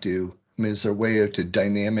you have to? I mean, is there a way to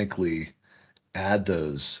dynamically add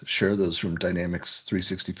those, share those from Dynamics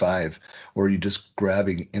 365, or are you just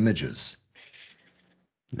grabbing images?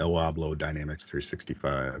 No hablo Dynamics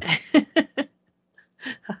 365.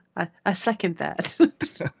 I second that.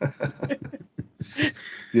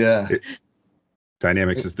 Yeah.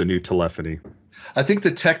 Dynamics is the new telephony. I think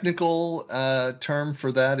the technical term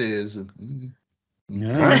for that is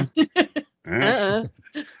Yeah.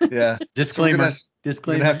 yeah. Disclaimer. So we're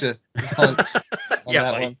Disclaimer. gonna have to hunt on Yeah,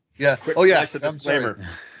 that Mike. one. Yeah. Quick Oh yeah. flash of I'm sorry.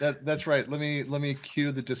 disclaimer. That's right. Let me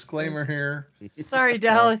cue the disclaimer here Sorry,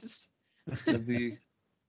 Dallas. of the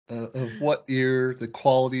of what year, the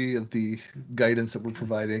quality of the guidance that we're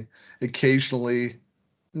providing. Occasionally.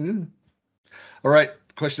 All right.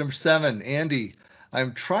 Question number 7, Andy.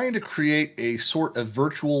 I'm trying to create a sort of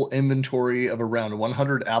virtual inventory of around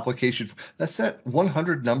 100 applications. That's that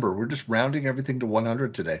 100 number. We're just rounding everything to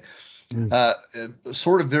 100 today.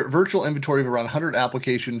 Sort of virtual inventory of around 100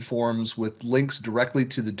 application forms with links directly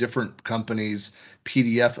to the different companies'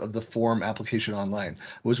 PDF of the form application online.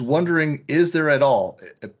 I was wondering, is there at all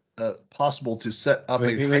possible to set up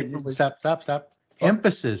Wait, stop.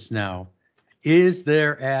 Emphasis now. Is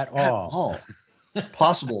there at all?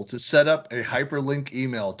 Possible to set up a hyperlink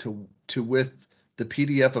email to with the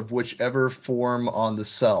PDF of whichever form on the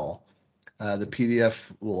cell. The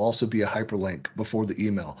PDF will also be a hyperlink before the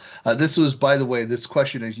email. This was, by the way, this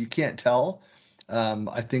question, as you can't tell,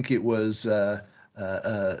 I think it was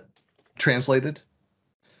translated.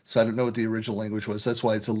 So I don't know what the original language was. That's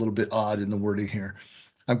why it's a little bit odd in the wording here.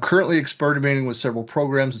 I'm currently experimenting with several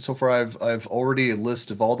programs, and so far I've already a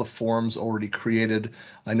list of all the forms already created.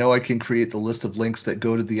 I know I can create the list of links that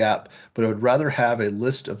go to the app, but I would rather have a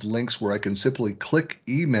list of links where I can simply click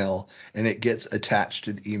email and it gets attached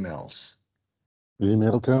in emails.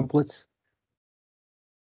 Email templates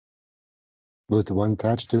with the one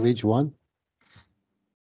attached to each one.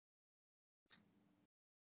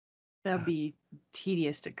 That'd be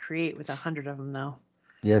tedious to create with 100 of them, though.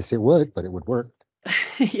 Yes, it would, but it would work.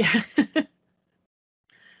 Yeah.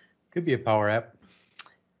 Could be a power app.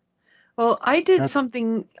 Well, I did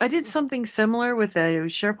something similar with a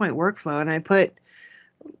SharePoint workflow, and I put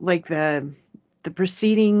like the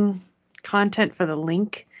preceding content for the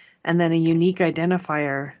link, and then a unique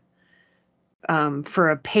identifier for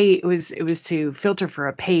a page. It was to filter for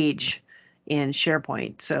a page in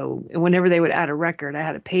SharePoint. So whenever they would add a record, I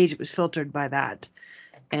had a page that was filtered by that.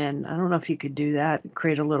 And I don't know if you could do that.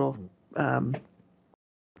 Create a little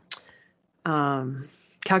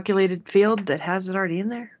calculated field that has it already in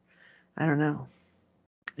there. I don't know.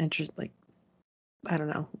 I don't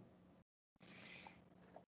know.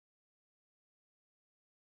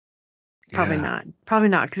 Probably not. Probably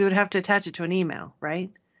not, because it would have to attach it to an email, right?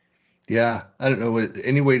 Yeah, I don't know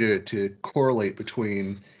any way to correlate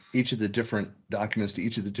between each of the different documents to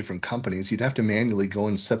each of the different companies. You'd have to manually go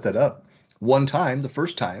and set that up one time, the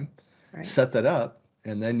first time, right. Set that up,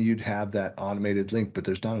 and then you'd have that automated link. But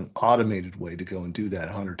there's not an automated way to go and do that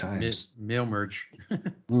 100 times. Mail merge.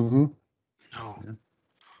 Mm-hmm. No.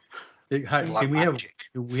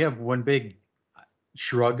 Can we have one big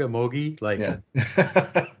shrug emoji like? Yeah.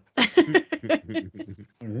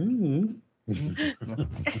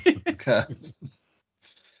 Okay.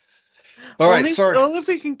 All right, sorry. Only if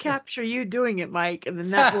we can capture you doing it, Mike, and then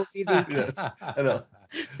that will be the, Yeah, I know.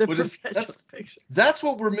 the We'll just- professional picture. That's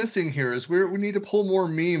what we're missing here. Is we need to pull more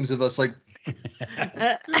memes of us like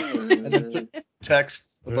and then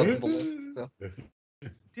text above the bullet. So.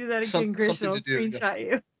 Do that again, Chris. I'll screenshot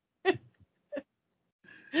you.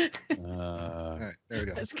 All right, there we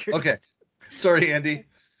go. That's great. Okay. Sorry, Andy.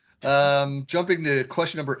 Jumping to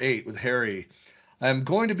question number 8 with Harry. I'm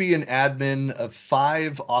going to be an admin of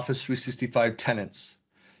 5 Office 365 tenants.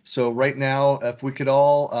 So right now, if we could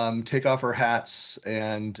all take off our hats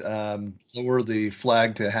and lower the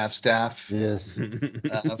flag to half staff. Yes.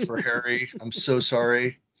 For Harry, I'm so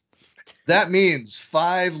sorry. That means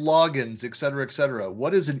 5 logins, et cetera,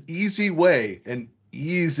 what is an easy way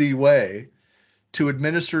to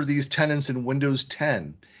administer these tenants in Windows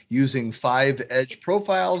 10 using 5 edge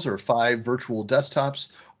profiles or 5 virtual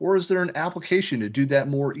desktops? Or is there an application to do that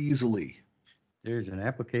more easily? There's an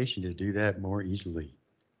application to do that more easily.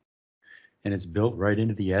 And it's built right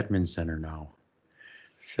into the admin center now.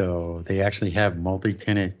 So they actually have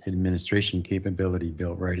multi-tenant administration capability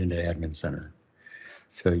built right into admin center.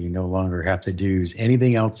 So you no longer have to do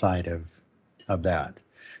anything outside of that.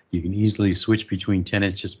 You can easily switch between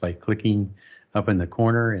tenants just by clicking up in the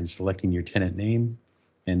corner and selecting your tenant name.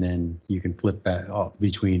 And then you can flip back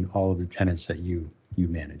between all of the tenants that you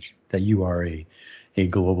manage, that you are a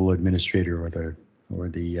global administrator or the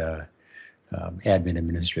admin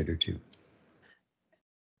administrator too.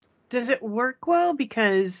 Does it work well?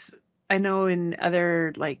 Because I know in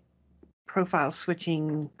other like profile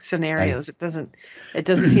switching scenarios, it doesn't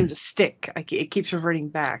seem to stick. It keeps reverting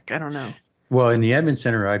back. I don't know. Well, in the admin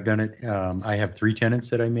center, I've done it. I have 3 tenants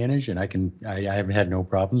that I manage, and I haven't had no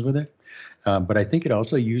problems with it. But I think it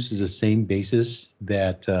also uses the same basis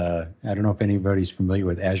that I don't know if anybody's familiar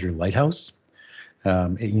with Azure Lighthouse.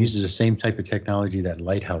 It uses the same type of technology that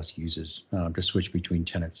Lighthouse uses to switch between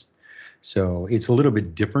tenants. So it's a little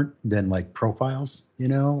bit different than like profiles,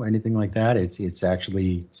 anything like that. It's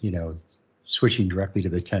actually, switching directly to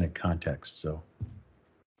the tenant context. So.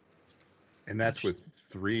 And that's with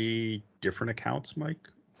 3 different accounts, Mike,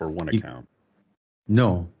 or one account?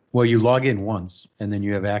 No. Well, you log in once, and then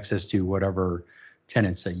you have access to whatever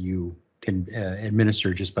tenants that you can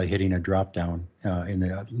administer just by hitting a drop down in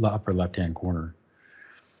the upper left-hand corner.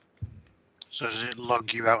 So does it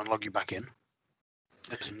log you out and log you back in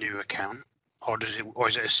as a new account, or is it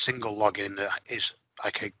a single login that is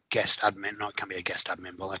like a guest admin? No, it can be a guest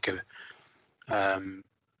admin, but like a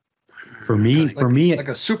for me, like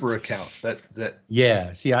a super account that.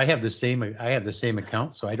 Yeah. See, I have the same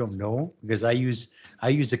account, so I don't know because I use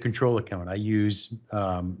a control account. I use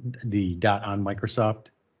the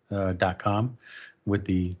 .onmicrosoft.com with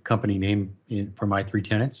the company name for my 3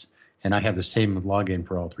 tenants, and I have the same login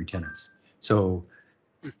for all 3 tenants. So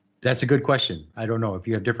that's a good question. I don't know if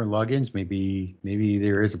you have different logins. Maybe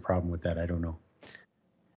there is a problem with that. I don't know.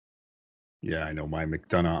 Yeah, I know my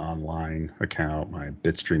McDonough online account, my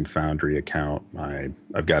Bitstream Foundry account,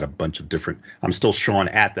 I've got a bunch of different, I'm still showing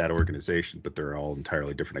at that organization, but they're all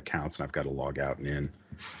entirely different accounts and I've got to log out and in.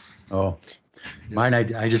 Oh, mine,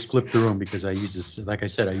 I just flip through them because I use this, like I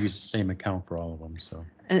said, I use the same account for all of them. So.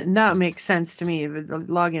 And that makes sense to me. With the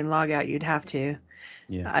log in, log out, you'd have to.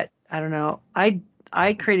 Yeah. I don't know. I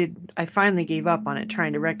finally gave up on it,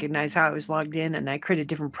 trying to recognize how I was logged in, and I created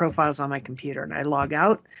different profiles on my computer, and I log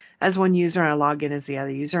out as one user and I log in as the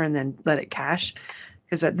other user, and then let it cache.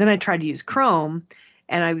 Because then I tried to use Chrome,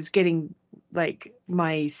 and I was getting like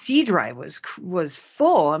my C drive was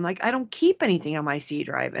full. I'm like, I don't keep anything on my C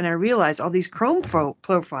drive, and I realized all these Chrome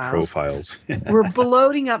profiles were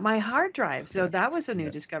bloating up my hard drive. So that was a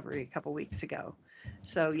new discovery a couple weeks ago.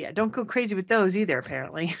 So yeah, don't go crazy with those either.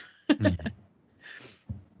 Apparently.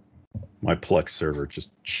 My Plex server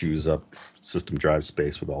just chews up system drive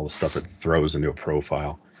space with all the stuff it throws into a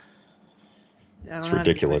profile. It's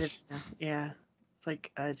ridiculous. Yeah. It's like,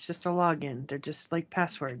 it's just a login. They're just like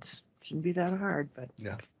passwords. Shouldn't be that hard, but.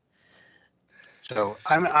 Yeah. So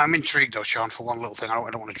I'm intrigued though, Sean, for one little thing. I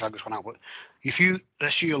don't want to drag this one out, but if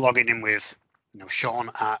let's say you're logging in with, Sean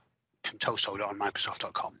at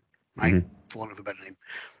contoso.microsoft.com, right? Mm-hmm. For want of a better name.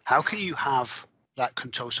 How can you have that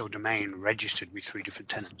Contoso domain registered with 3 different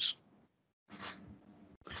tenants?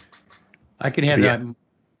 I can have that.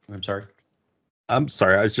 I'm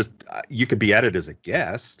sorry. I was just, you could be added as a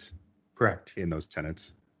guest. Correct. In those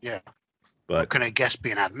tenants. Yeah. But can a guest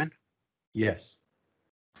be an admin? Yes.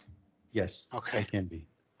 Yes. Okay. It can be.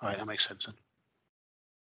 All right. That makes sense then.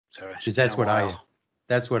 Because that's what I am.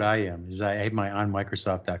 That's what I am. Is I have my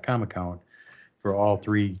onmicrosoft.com account for all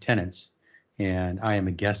 3 tenants, and I am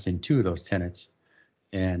a guest in 2 of those tenants,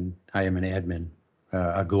 and I am an admin,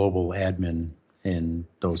 a global admin in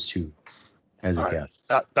those 2 as a guest.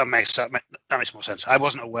 That makes more sense. I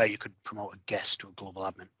wasn't aware you could promote a guest to a global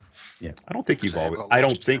admin. Yeah. I don't think you've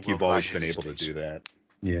always been able to do that.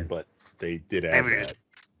 Yeah. But they did add that.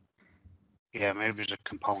 Yeah, maybe there's a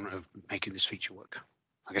component of making this feature work.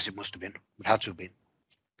 I guess it must have been. It had to have been.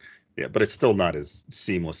 Yeah, but it's still not as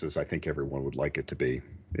seamless as I think everyone would like it to be.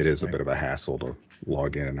 It is a bit of a hassle to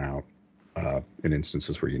log in and out in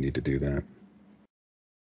instances where you need to do that.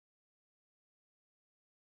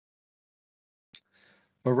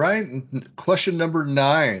 All right, question number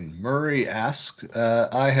 9. Murray asks,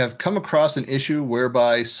 I have come across an issue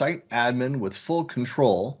whereby site admin with full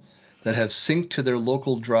control that have synced to their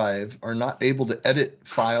local drive are not able to edit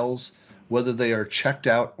files whether they are checked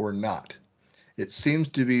out or not. It seems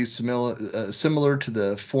to be similar to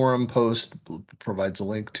the forum post, provides a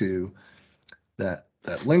link to that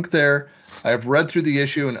link there. I have read through the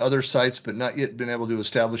issue in other sites, but not yet been able to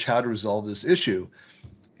establish how to resolve this issue.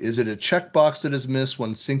 Is it a checkbox that is missed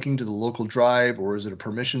when syncing to the local drive, or is it a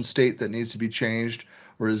permission state that needs to be changed,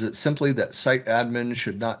 or is it simply that site admin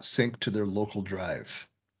should not sync to their local drive?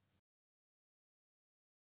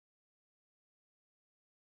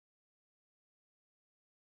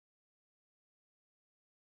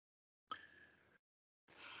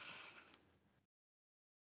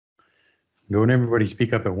 Don't everybody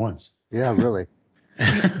speak up at once. Yeah, really.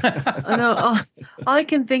 No, all I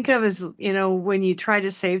can think of is, when you try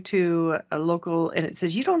to save to a local and it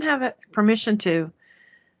says you don't have permission to,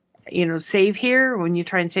 save here. When you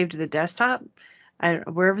try and save to the desktop,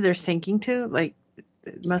 wherever they're syncing to, like,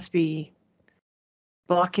 it must be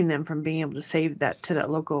blocking them from being able to save that to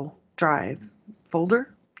that local drive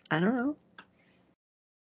folder. I don't know.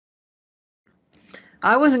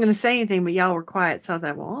 I wasn't going to say anything, but y'all were quiet, so I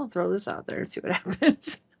thought, well, I'll throw this out there and see what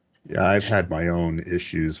happens. Yeah, I've had my own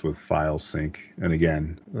issues with file sync. And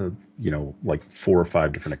again, like 4 or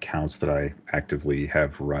 5 different accounts that I actively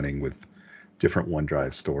have running with different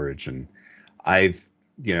OneDrive storage. And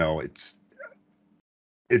it's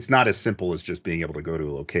not as simple as just being able to go to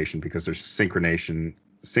a location, because there's synchronization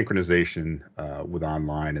with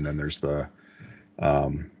online, and then there's the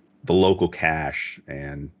local cache,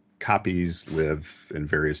 and copies live in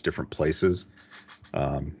various different places.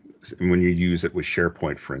 And when you use it with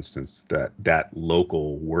SharePoint, for instance, that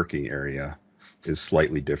local working area is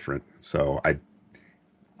slightly different. So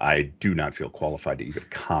I do not feel qualified to even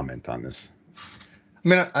comment on this. I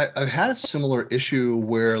mean, I've had a similar issue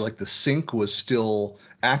where, like, the sync was still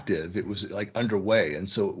active. It was like underway, and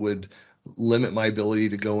so it would limit my ability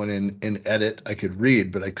to go in and edit. I could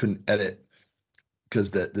read, but I couldn't edit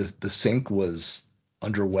because the sync was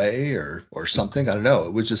underway or something. I don't know.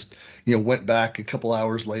 It was just, went back a couple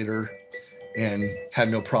hours later and had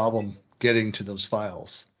no problem getting to those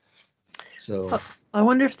files. So I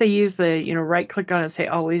wonder if they use the, right click on it and say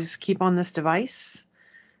always keep on this device.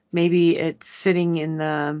 Maybe it's sitting in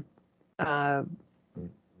the files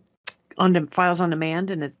on demand,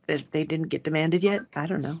 and they didn't get demanded yet. I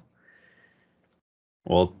don't know.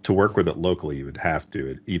 Well, to work with it locally, you would have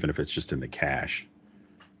to, even if it's just in the cache.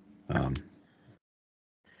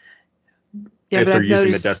 If they're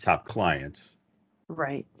using the desktop client.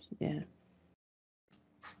 Right, yeah.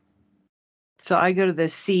 So I go to the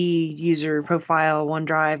C user profile,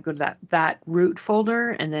 OneDrive, go to that root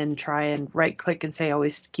folder, and then try and right click and say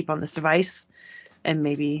always keep on this device. And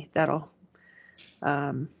maybe that'll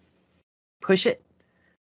push it,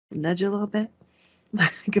 nudge a little bit.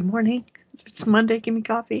 Good morning. It's Monday. Give me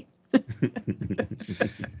coffee. I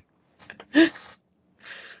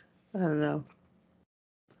don't know.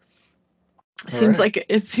 It seems like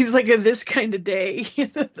this kind of day.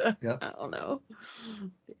 Yep. I don't know.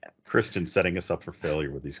 Yeah. Christian setting us up for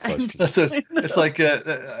failure with these questions. It's like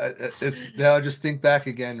it's now. I just think back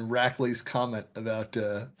again. Rackley's comment about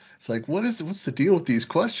it's like, what's the deal with these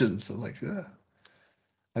questions? I'm like,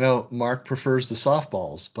 I know Mark prefers the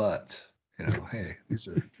softballs, but hey, these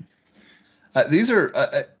are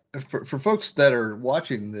for folks that are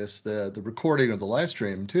watching this, the recording of the live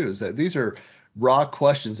stream too, is that these are raw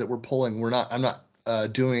questions that we're pulling. I'm not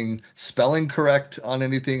doing spelling correct on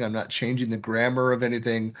anything. I'm not changing the grammar of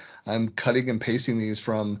anything. I'm cutting and pasting these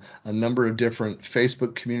from a number of different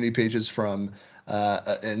Facebook community pages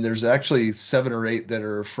and there's actually 7 or 8 that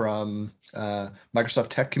are from Microsoft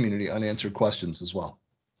Tech Community unanswered questions as well.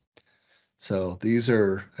 So these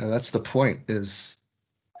are, that's the point, is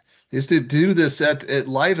to do this at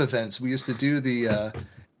live events. We used to do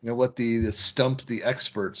the stump the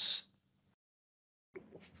experts.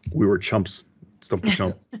 We were chumps. Stump the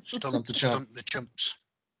chump. Stump the chumps.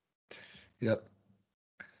 Yep.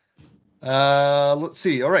 Let's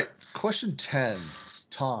see. All right. Question 10,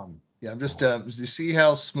 Tom. Yeah, I'm just, do you see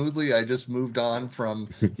how smoothly I just moved on from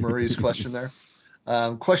Murray's question there?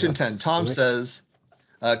 Question 10, Tom says,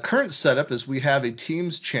 current setup is we have a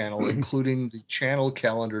Teams channel, including the channel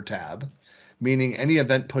calendar tab. meaning any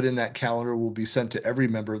event put in that calendar will be sent to every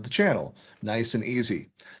member of the channel. Nice and easy.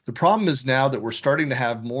 The problem is now that we're starting to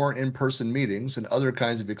have more in-person meetings and other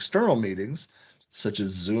kinds of external meetings, such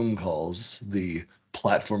as Zoom calls, the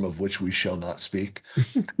platform of which we shall not speak,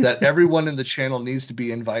 that everyone in the channel needs to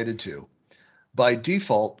be invited to. By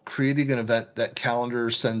default, creating an event that calendar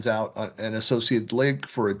sends out an associated link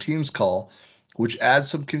for a Teams call, which adds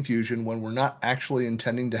some confusion when we're not actually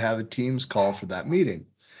intending to have a Teams call for that meeting.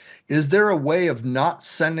 Is there a way of not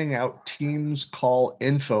sending out Teams call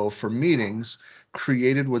info for meetings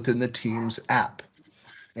created within the Teams app,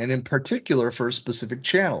 and in particular for a specific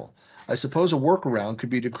channel? I suppose a workaround could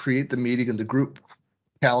be to create the meeting in the group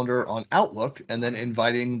calendar on Outlook and then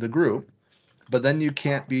inviting the group, but then you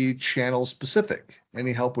can't be channel specific.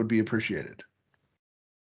 Any help would be appreciated.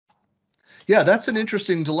 Yeah, that's an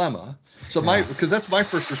interesting dilemma. So because that's my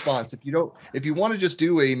first response. If you want to just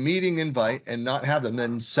do a meeting invite and not have them,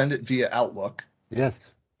 then send it via Outlook.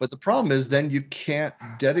 Yes. But the problem is then you can't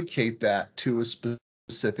dedicate that to a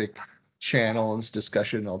specific channel and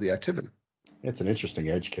discussion and all the activity. It's an interesting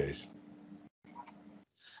edge case.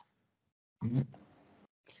 Mm-hmm.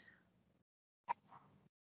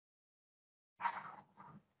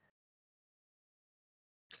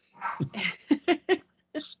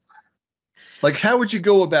 Like, how would you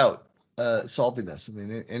go about solving this? I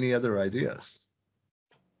mean, any other ideas?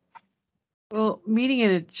 Well, meeting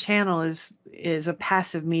in a channel is a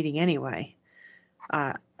passive meeting anyway.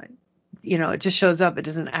 It just shows up. It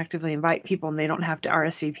doesn't actively invite people, and they don't have to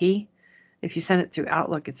RSVP. If you send it through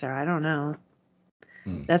Outlook, it's there. I don't know.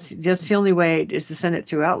 That's the only way is to send it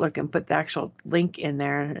through Outlook and put the actual link in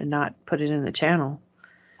there and not put it in the channel.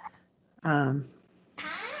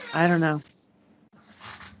 I don't know.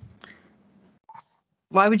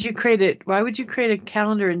 Why would you create it? Why would you create a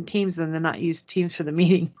calendar in Teams and then not use Teams for the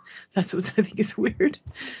meeting? That's what I think is weird.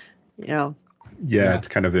 Yeah, it's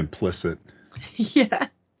kind of implicit. Yeah.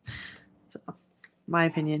 So, my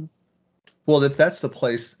opinion. Well, if that's the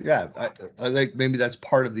place, I think maybe that's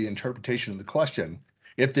part of the interpretation of the question.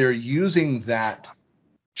 If they're using that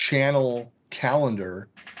channel calendar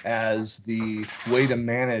as the way to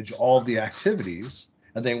manage all of the activities,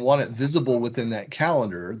 and they want it visible within that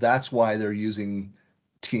calendar, that's why they're using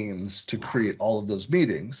Teams to create all of those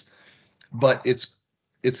meetings. But if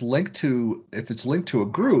it's linked to a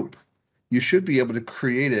group, you should be able to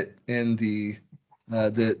create it in the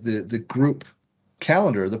group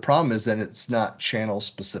calendar. The problem is that it's not channel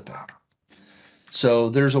specific. So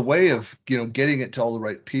there's a way of getting it to all the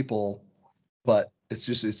right people, but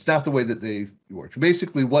it's not the way that they work.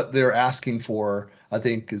 Basically, what they're asking for, I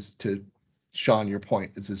think, is, to Sean, your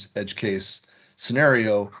point, is this edge case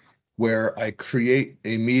scenario where I create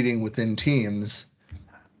a meeting within Teams,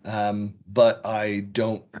 but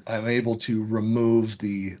I'm able to remove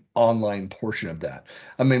the online portion of that.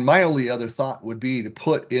 I mean, my only other thought would be to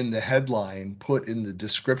put in the headline, put in the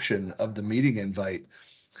description of the meeting invite,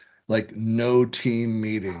 like no team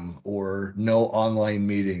meeting or no online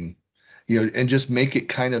meeting, and just make it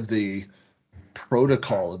kind of the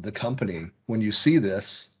protocol of the company. When you see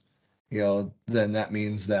this, then that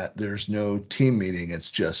means that there's no team meeting. It's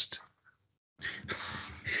just.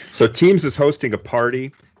 So Teams is hosting a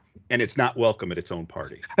party and it's not welcome at its own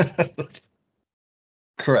party.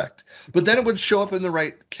 Correct. But then it would show up in the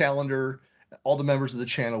right calendar. All the members of the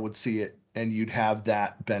channel would see it and you'd have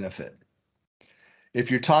that benefit.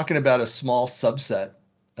 If you're talking about a small subset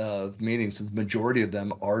of meetings, the majority of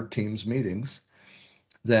them are Teams meetings,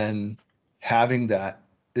 then having that,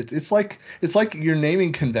 it's like your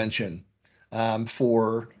naming convention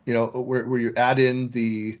for, where you add in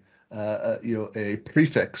the a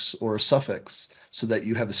prefix or a suffix so that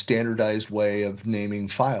you have a standardized way of naming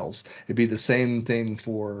files. It'd be the same thing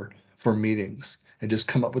for meetings, and just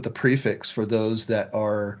come up with a prefix for those that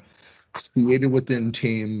are created within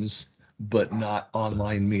Teams but not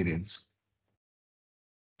online meetings.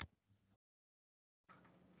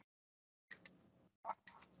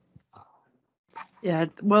 Yeah,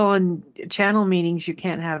 well, in channel meetings, you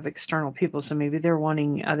can't have external people, so maybe they're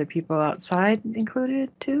wanting other people outside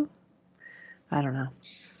included too. I don't know.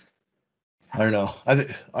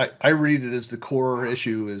 I read it as the core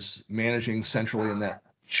issue is managing centrally in that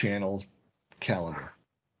channel calendar.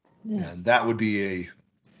 Yeah. And that would be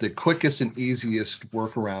the quickest and easiest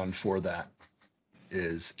workaround for that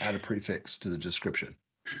is add a prefix to the description.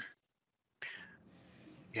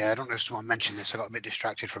 Yeah, I don't know if someone mentioned this. I got a bit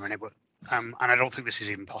distracted for a minute, but and I don't think this is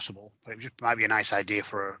even possible, but it just might be a nice idea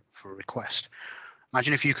for a request.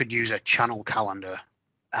 Imagine if you could use a channel calendar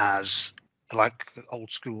as like an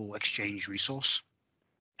old school Exchange resource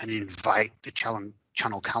and invite the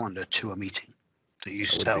channel calendar to a meeting. that you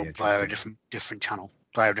That would set be up via a interesting. different channel,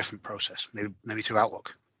 via a different process, maybe through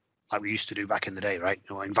Outlook, like we used to do back in the day, right?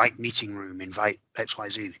 You know, invite meeting room, invite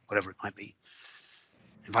XYZ, whatever it might be.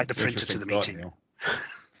 Invite the printer to the Interesting meeting. thought,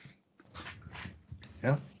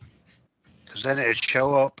 Yeah. Because then it'd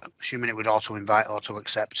show up, assuming it would auto invite, auto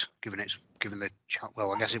accept, given the chat.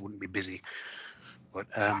 Well, I guess it wouldn't be busy, but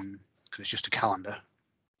because it's just a calendar.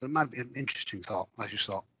 But it might be an interesting thought. I just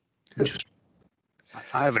thought,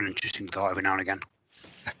 I have an interesting thought every now and again.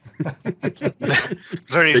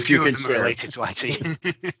 Very If you few of can them are share. related to IT.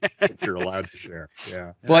 If you're allowed to share.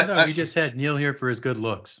 Yeah. But But we just had Neil here for his good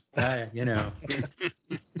looks. You know.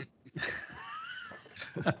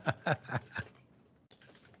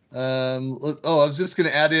 I was just going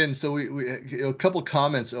to add in. So we a couple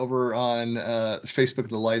comments over on Facebook,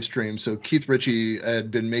 the live stream. So Keith Ritchie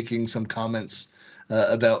had been making some comments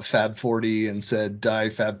about Fab 40 and said, "Die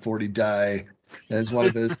Fab 40, die," as one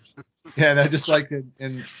of his. Yeah, and I just like it.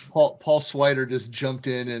 And Paul Swider just jumped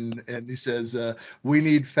in and he says, "We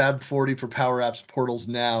need Fab 40 for Power Apps portals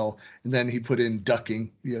now." And then he put in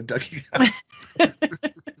ducking. Ducking.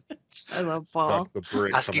 I love Paul. Duck the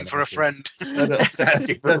brick Asking coming for a at you. friend.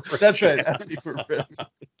 That's right. Asking for a friend.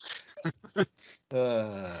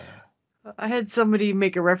 I had somebody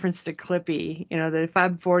make a reference to Clippy. You know, the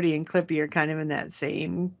Fab 40 and Clippy are kind of in that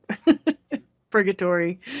same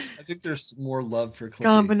purgatory. I think there's more love for Clippy.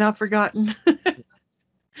 Gone but not forgotten.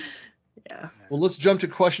 Yeah. Well, let's jump to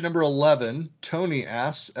question number 11. Tony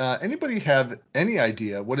asks, anybody have any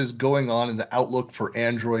idea what is going on in the Outlook for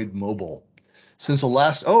Android mobile? Since the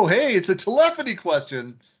last, it's a telephony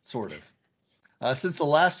question, sort of. Since the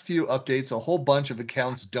last few updates, a whole bunch of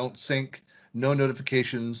accounts don't sync, no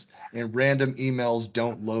notifications, and random emails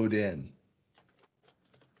don't load in.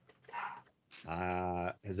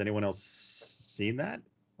 Has anyone else seen that?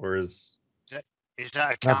 Or is that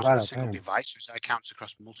accounts on right a single offhand. device, or is that accounts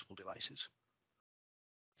across multiple devices?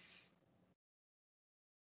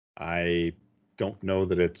 I don't know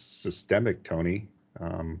that it's systemic, Tony.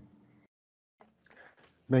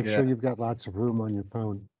 Make Yeah. sure you've got lots of room on your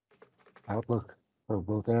phone. Outlook for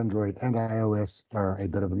both Android and iOS are a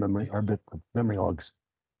bit of memory logs.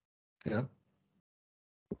 Yeah.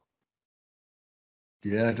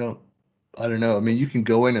 Yeah, I don't know. I mean, you can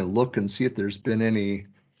go in and look and see if there's been any.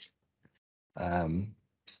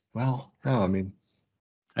 No, I mean,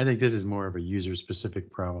 I think this is more of a user-specific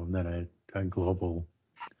problem than a global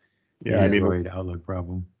Yeah, I mean, Android Outlook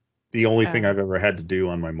problem. the only thing I've ever had to do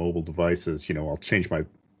on my mobile device is, I'll change my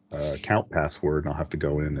account password and I'll have to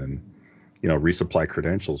go in and, resupply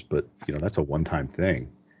credentials. But, that's a one-time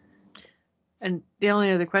thing. And the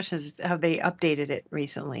only other question is, have they updated it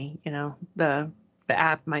recently? The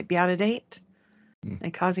app might be out of date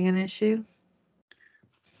and causing an issue.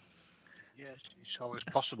 Yes, it's always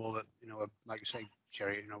possible that, like you say,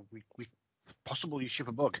 Jerry, we possibly ship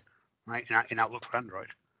a bug, right, in Outlook for Android.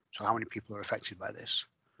 So how many people are affected by this?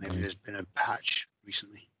 Maybe there's been a patch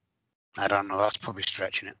recently. I don't know. That's probably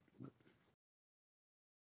stretching it.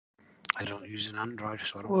 I don't use an Android,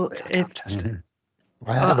 so I can't test it.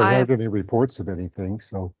 I haven't heard any reports of anything,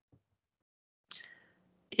 so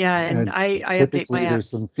Yeah, and I update typically my there's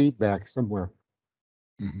apps. some feedback somewhere.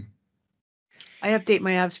 mm-hmm. I update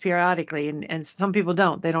my apps periodically, and some people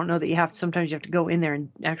don't. They don't know that sometimes you have to go in there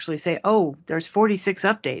and actually say, "Oh, there's 46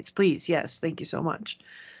 updates. Please, yes, thank you so much."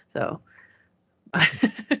 So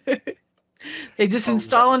they just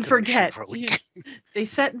install and forget. They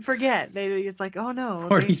set and forget. It's like, oh no,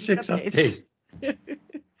 46 updates.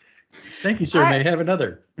 Thank you, sir. May I have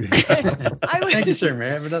another? Thank you, sir. May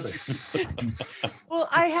I have another? Well,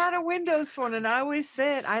 I had a Windows phone, and I always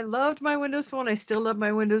said I loved my Windows phone. I still love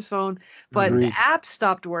my Windows phone, but Agreed. the app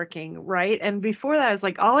stopped working, right? And before that, I was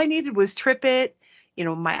like, all I needed was TripIt,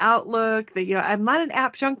 my Outlook. I'm not an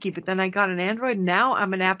app junkie, but then I got an Android. Now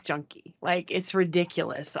I'm an app junkie. Like, it's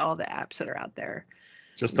ridiculous, all the apps that are out there.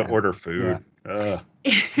 Just to order food.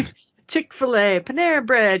 Chick-fil-A, Panera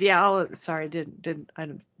Bread. Yeah, sorry, didn't.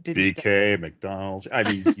 BK, McDonald's. I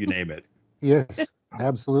mean, you name it. Yes,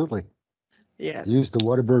 absolutely. Yeah. Used the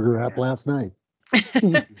Whataburger app last night.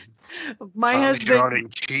 My husband ordering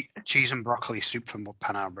cheese and broccoli soup from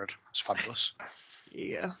Panera Bread. That's fabulous.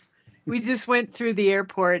 Yeah. We just went through the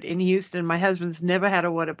airport in Houston. My husband's never had a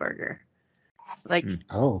Whataburger.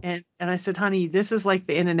 And I said, honey, this is like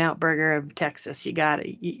the In-N-Out burger of Texas. You got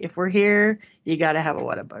it. If we're here, you got to have a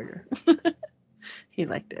Whataburger. He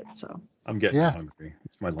liked it. So I'm getting hungry.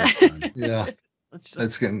 It's my lunchtime. Yeah.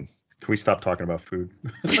 That's getting. Can we stop talking about food?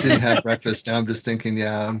 Didn't have breakfast. Now I'm just thinking,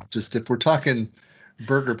 if we're talking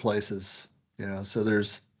burger places, so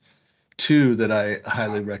there's two that I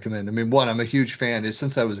highly recommend. I mean, one, I'm a huge fan is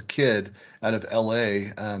since I was a kid out of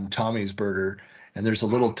LA, Tommy's Burger. And there's a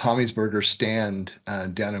little Tommy's Burger stand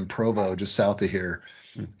down in Provo, just south of here.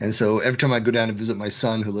 And so every time I go down to visit my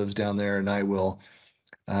son who lives down there, and I will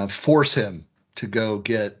force him to go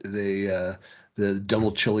get the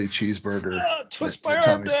double chili cheeseburger. Twist my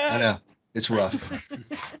arm, Dad. I know it's rough.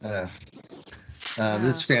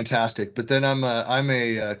 It's fantastic. But then I'm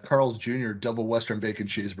a Carl's Jr. double Western bacon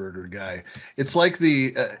cheeseburger guy. It's like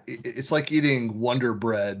it's like eating Wonder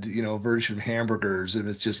Bread, version of hamburgers, and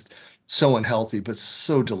it's just so unhealthy, but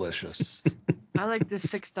so delicious. I like the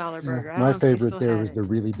 $6 burger. Yeah, my favorite there was the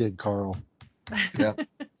really big Carl. Yeah.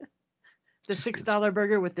 The $6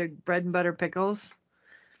 burger with the bread and butter pickles.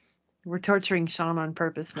 We're torturing Sean on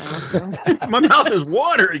purpose now. So. My mouth is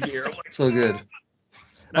watering here. So good.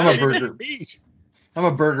 I'm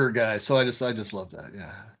a burger guy, so I just love that.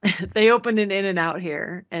 Yeah. They opened an In-N-Out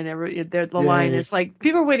here, and the line is like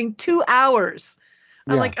people are waiting 2 hours.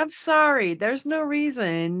 I'm like, I'm sorry, there's no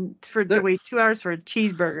reason to wait 2 hours for a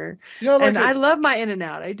cheeseburger. I love my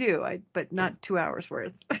In-N-Out, I do, but not 2 hours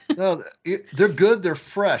worth. No, they're good, they're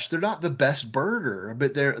fresh. They're not the best burger,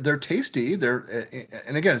 but they're tasty.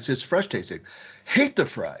 And again, it's just fresh tasting. Hate the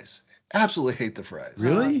fries. Absolutely hate the fries.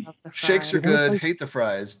 Really? Shakes are good. Hate the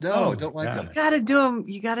fries. No, I don't like them.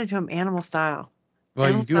 You gotta do them animal style.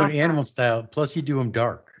 Well, you do it animal style. Plus, you do them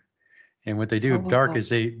dark. And what they do dark is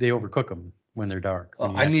they overcook them when they're dark.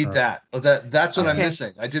 I need that. That's what I'm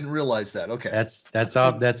missing. I didn't realize that. Okay. That's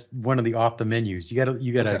one of the off the menus. You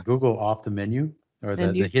gotta Google off the menu or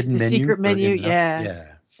the hidden menu. The secret menu. Yeah. Yeah.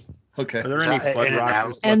 Okay. Are there any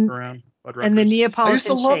Fuddruckers left around? And the Neapolitan I used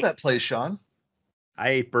to love shake. that place, Sean. I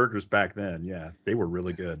ate burgers back then. Yeah, they were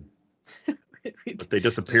really good. But they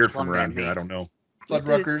disappeared from around here. I don't know.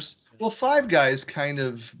 Fuddruckers. Well, Five Guys kind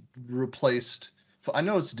of replaced. I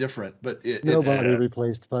know it's different, but nobody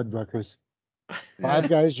replaced Fuddruckers. Five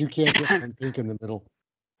Guys, you can't get one pink in the middle.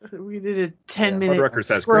 We did a 10-minute Fuddruckers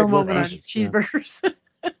has squirrel great moment on fries. Cheeseburgers.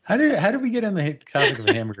 How did we get on the topic of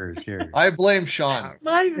hamburgers here? I blame Sean.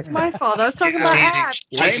 It's my fault. I was talking about apps.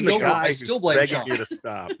 I still blame Sean. You to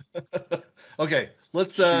stop. Okay,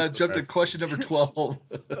 let's jump to question number 12.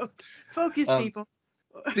 Focus, people.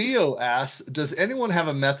 Theo asks, does anyone have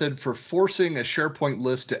a method for forcing a SharePoint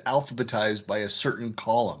list to alphabetize by a certain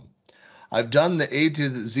column? I've done the A to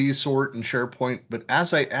the Z sort in SharePoint, but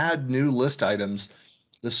as I add new list items,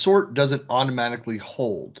 the sort doesn't automatically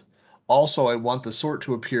hold. Also, I want the sort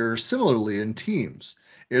to appear similarly in Teams.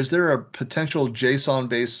 Is there a potential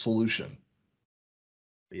JSON-based solution?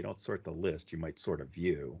 You don't sort the list. You might sort a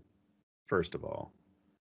view, first of all.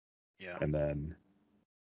 Yeah. And then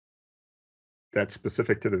that's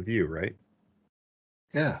specific to the view, right?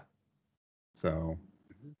 Yeah. So.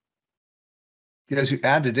 As you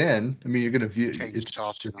add it in, I mean, you're going to view it's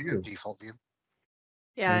sorted on the default view.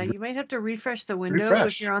 Yeah, you might have to refresh the window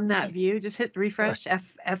if you're on that view. Just hit refresh.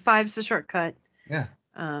 F5 is the shortcut. Yeah.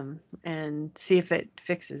 And see if it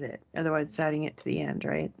fixes it. Otherwise, it's adding it to the end,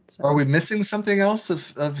 right? So. Are we missing something else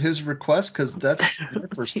of his request? Because that's the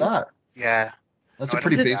first thought. Yeah. That's a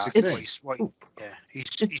pretty basic thing.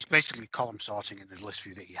 He's basically column sorting in the list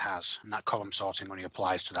view that he has, and that column sorting only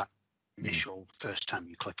applies to that initial first time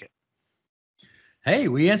you click it. Hey,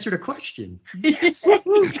 we answered a question. Yes.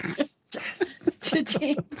 The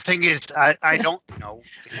thing is, I don't know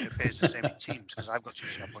if it appears the same in Teams because I've got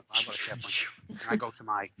SharePoint. I've got a SharePoint. And I go to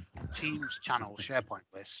my Teams channel SharePoint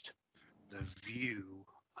list. The view,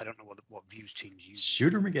 I don't know what views Teams use.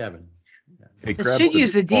 Shooter McGavin. It should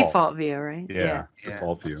use the default view, right? Yeah,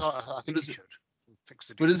 default view. I think it should. Fix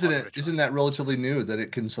the but isn't that relatively new that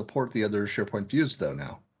it can support the other SharePoint views though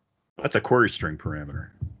now? That's a query string parameter.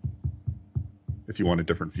 If you want a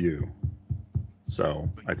different view. So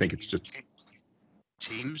I think it's just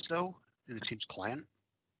Teams though, in the Teams client.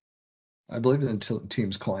 I believe in the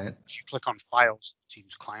Teams client. If you click on Files,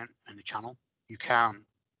 Teams client in the channel, you can.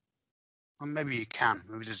 Well, maybe you can.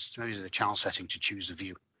 Maybe there's a channel setting to choose the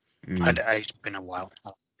view. It's been a while.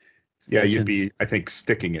 Yeah, you'd be, I think,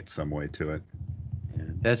 sticking it some way to it. Yeah,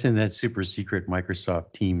 that's in that super secret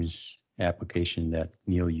Microsoft Teams application that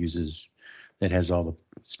Neil uses that has all the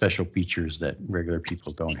special features that regular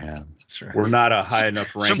people don't have. That's right. We're not a high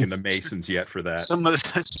enough rank in the Masons yet for that. Some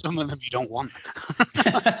of them you don't want.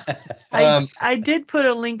 I did put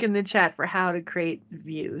a link in the chat for how to create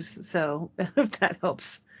views, so if that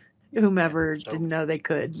helps whomever didn't know they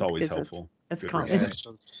could. It's always helpful. It's common.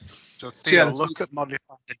 So Theo, look at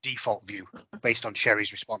modifying the default view based on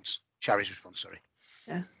Shari's response. Sorry.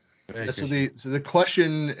 Yeah. So the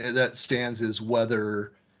question that stands is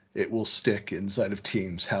whether it will stick inside of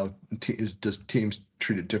Teams. How does Teams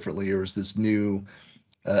treat it differently, or is this new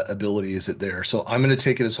ability, is it there? So I'm going to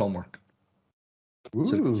take it as homework.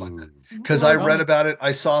 Because I read about it,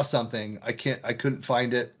 I saw something, I couldn't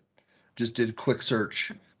find it, just did a quick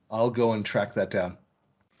search. I'll go and track that down.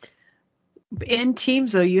 In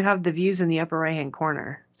Teams, though, you have the views in the upper right hand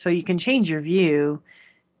corner, so you can change your view,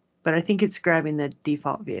 but I think it's grabbing the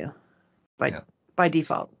default view by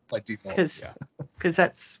default. By default, because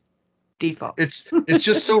that's default. It's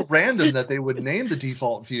just so random that they would name the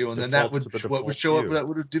default view, and then that would what would show up that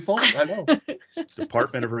would default. I know.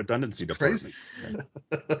 Department of Redundancy Department.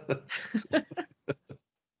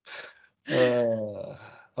 Crazy.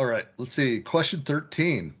 All right, let's see. Question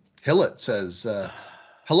 13. Hillett says,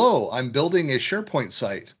 hello, I'm building a SharePoint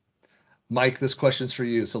site. Mike, this question's for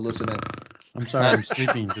you, so listen in. I'm sorry, I'm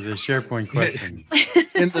sleeping to the SharePoint question.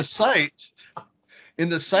 In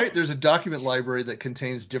the site, there's a document library that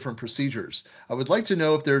contains different procedures. I would like to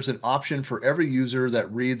know if there's an option for every user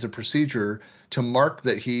that reads a procedure to mark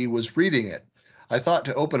that he was reading it. I thought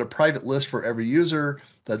to open a private list for every user,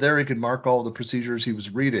 that there he could mark all the procedures he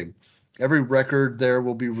was reading. Every record there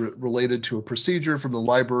will be related to a procedure from the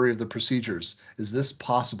library of the procedures. Is this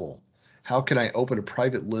possible? How can I open a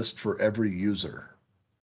private list for every user?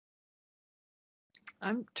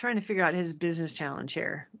 I'm trying to figure out his business challenge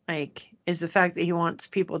here. Like, is the fact that he wants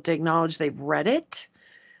people to acknowledge they've read it,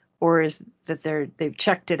 or is that they've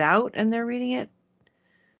checked it out and they're reading it?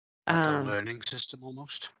 Like a learning system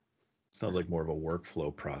almost. Sounds like more of a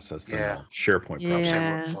workflow process than a SharePoint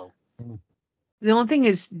process. Workflow. The only thing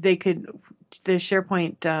is the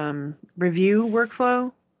SharePoint review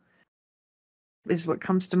workflow is what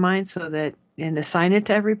comes to mind, so that and assign it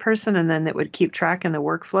to every person, and then it would keep track in the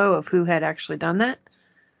workflow of who had actually done that.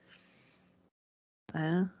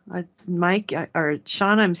 Mike or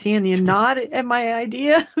Sean, I'm seeing you nod at my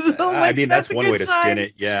idea. So I mean, that's one way to skin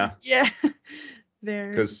it. Yeah. Yeah. There.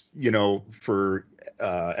 Because, for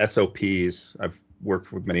SOPs, I've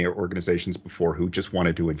worked with many organizations before who just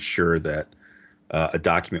wanted to ensure that a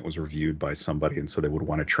document was reviewed by somebody, and so they would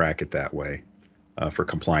want to track it that way for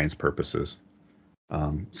compliance purposes.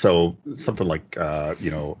 So something like,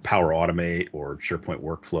 Power Automate or SharePoint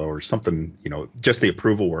workflow or something, just the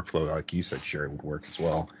approval workflow, like you said, Shari, would work as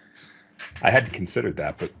well. I hadn't considered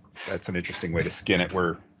that, but that's an interesting way to skin it,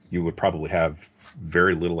 where you would probably have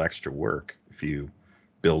very little extra work if you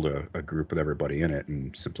build a group with everybody in it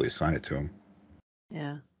and simply assign it to them.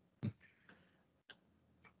 Yeah.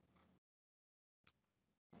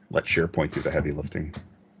 Let SharePoint do the heavy lifting.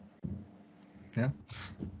 Yeah.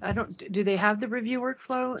 Do they have the review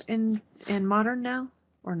workflow in Modern now,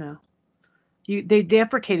 or no? They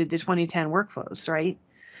deprecated the 2010 workflows, right?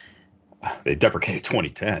 They deprecated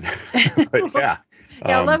 2010. But yeah.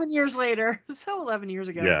 Yeah, 11 years later. So 11 years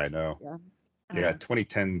ago. Yeah, I know. Yeah,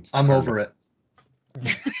 2010. I'm over it.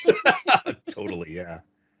 Totally, yeah.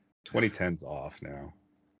 2010's off now.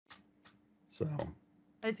 So.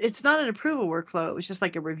 It's not an approval workflow. It was just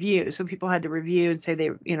like a review. So people had to review and say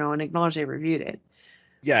they, and acknowledge they reviewed it.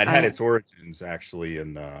 Yeah, it had its origins actually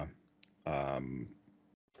in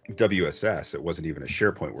WSS. It wasn't even a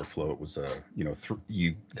SharePoint workflow. It was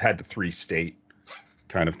you had the 3-state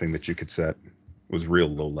kind of thing that you could set. It was real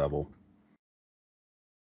low level.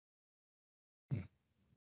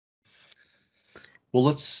 Well,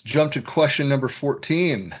 let's jump to question number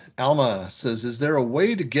 14. Alma says, is there a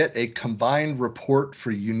way to get a combined report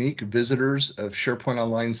for unique visitors of SharePoint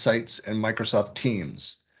Online sites and Microsoft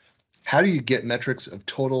Teams? How do you get metrics of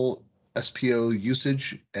total SPO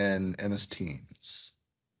usage and MS Teams?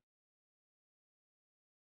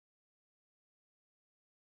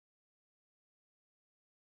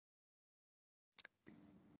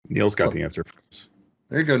 Neil's got the answer for us.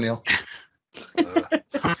 There you go, Neil.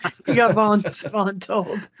 You got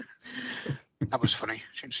voluntold. That was funny.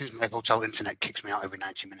 Since my hotel internet kicks me out every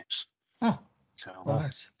 90 minutes. Oh, so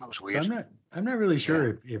nice. That was weird. I'm not really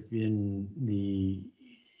sure if in the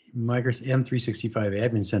Microsoft M365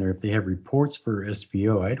 Admin Center, if they have reports for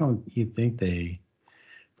SPO. I don't think they,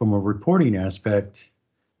 from a reporting aspect,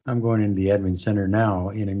 I'm going into the Admin Center now,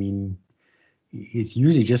 and I mean, it's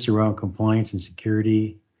usually just around compliance and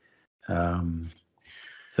security.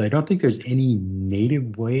 So I don't think there's any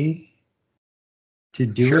native way to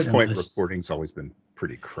do it. SharePoint reporting's always been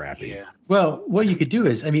pretty crappy. Yeah. Well, what you could do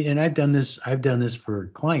is, I mean, and I've done this for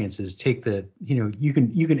clients, is take the, you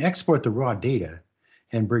can export the raw data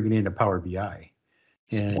and bring it into Power BI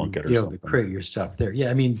and create your stuff there. Yeah,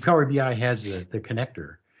 I mean, Power BI has the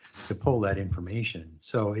connector to pull that information,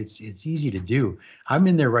 so it's easy to do. I'm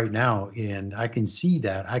in there right now, and I can see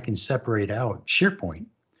that I can separate out SharePoint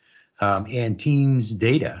and Teams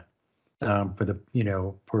data for the,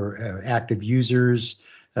 for active users,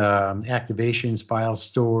 activations, files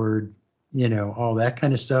stored, all that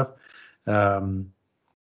kind of stuff. But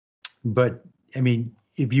I mean,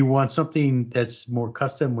 if you want something that's more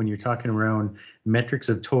custom when you're talking around metrics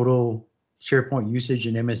of total SharePoint usage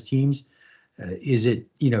in MS Teams, is it,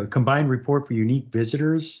 combined report for unique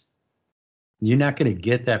visitors? You're not going to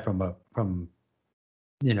get that from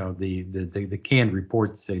the canned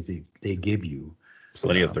reports they give you.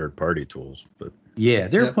 Plenty of third-party tools, but yeah,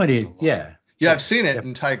 there are plenty. Yeah, I've seen it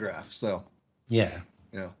in tygraph. So yeah,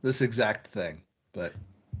 this exact thing. But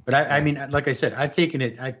I mean, like I said, I've taken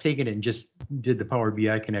it and just did the Power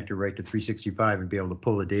BI connector right to 365 and be able to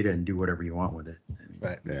pull the data and do whatever you want with it.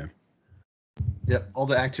 Right. Yeah. Yep. All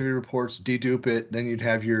the activity reports, dedupe it, then you'd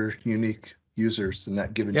have your unique users in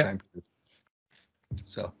that given time period.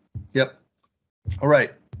 So, yep. All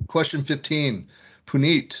right. Question 15.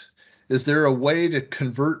 Puneet, is there a way to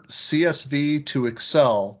convert CSV to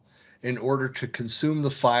Excel in order to consume the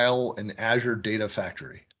file in Azure Data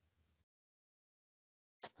Factory?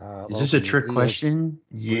 Is this a trick question?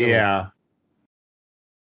 Yeah.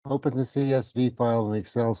 Open the CSV file in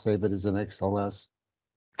Excel, save it as an XLS.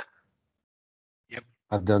 Yep.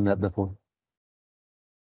 I've done that before.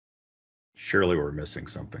 Surely we're missing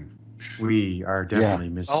something. We are definitely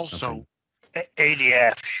missing something. Also,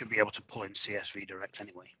 ADF should be able to pull in CSV direct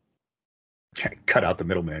anyway. Cut out the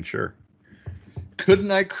middleman, sure. Couldn't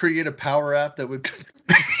I create a Power App that would?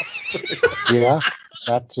 Yeah,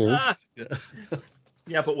 that too.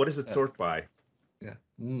 Yeah, but what does it sort by? Yeah.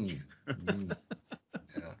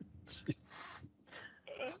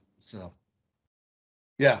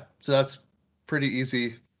 Yeah. So that's pretty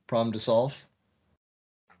easy problem to solve.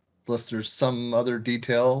 Unless there's some other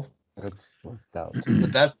detail. That's worked out.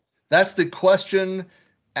 But that's the question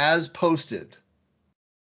as posted.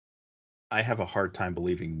 I have a hard time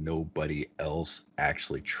believing nobody else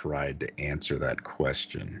actually tried to answer that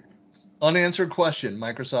question. Unanswered question,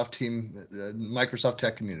 Microsoft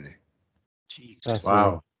Tech Community. Jeez.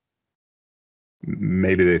 Wow.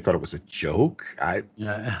 Maybe they thought it was a joke.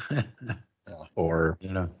 Or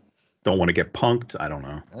don't want to get punked. I don't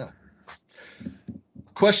know. Yeah.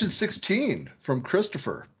 Question 16 from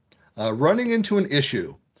Christopher. Running into an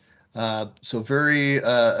issue. So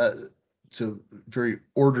very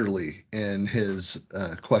orderly in his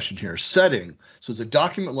question here. Setting. So it's a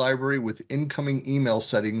document library with incoming email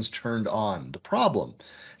settings turned on. The problem,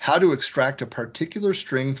 how to extract a particular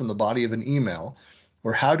string from the body of an email,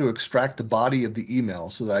 or how to extract the body of the email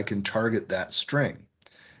so that I can target that string.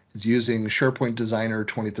 Is using SharePoint Designer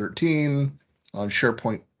 2013 on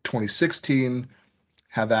SharePoint 2016,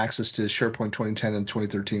 have access to SharePoint 2010 and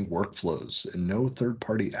 2013 workflows and no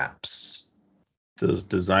third-party apps. Does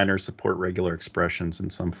Designer support regular expressions in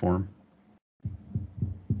some form?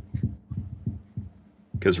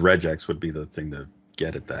 Because regex would be the thing to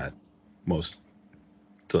get at that most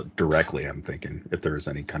directly, I'm thinking, if there's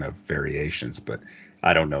any kind of variations, but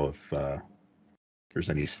I don't know if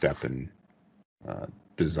there's any step in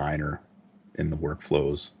Designer in the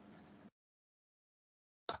workflows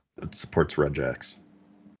that supports regex.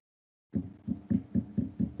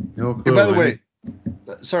 No clue. And by the way,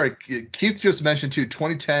 sorry, Keith just mentioned too,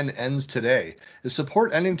 2010 ends today. Is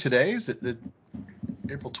support ending today? Is it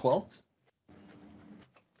April 12th?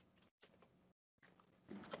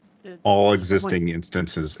 All existing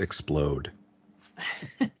instances explode.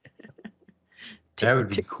 That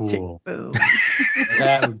would be cool.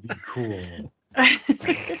 That would be cool.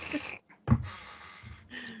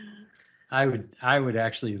 I would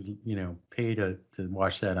actually, pay to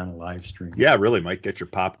watch that on a live stream. Yeah, really, Mike. Get your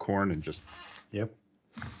popcorn and just. Yep.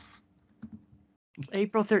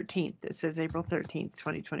 April 13th. It says April 13th,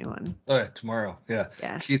 2021. Oh, yeah, tomorrow. Yeah.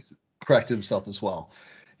 Yeah. Keith corrected himself as well.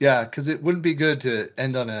 Yeah, because it wouldn't be good to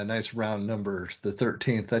end on a nice round number, the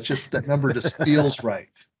 13th. That number just feels right.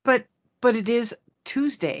 But it is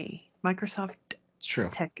Tuesday, Microsoft It's true.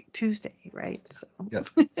 Tech Tuesday, right? So. Yep,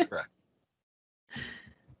 correct.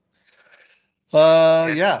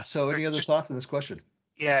 Yeah. So any other thoughts on this question?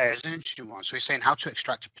 Yeah, it's an interesting one. So he's saying how to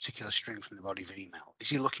extract a particular string from the body of an email. Is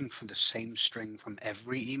he looking for the same string from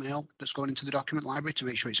every email that's going into the document library to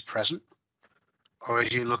make sure it's present? Or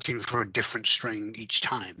is he looking for a different string each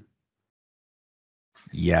time?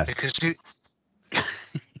 Yes. Because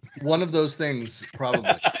one of those things,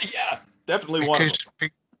 probably. Yeah, definitely one.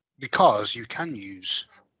 Because you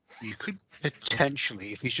could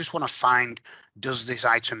potentially, if you just want to find, does this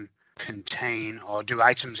item contain, or do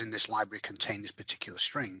items in this library contain this particular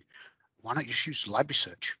string, why not just use library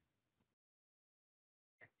search?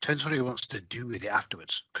 Turns what he wants to do with it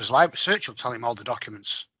afterwards, because library search will tell him all the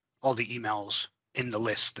documents, all the emails in the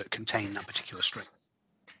list that contain that particular string.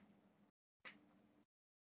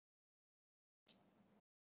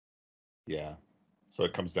 Yeah. So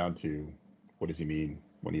it comes down to, what does he mean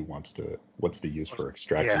when he wants to, what's the use for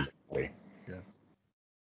extracting the body? Yeah.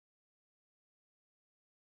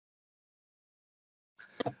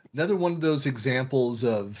 Another one of those examples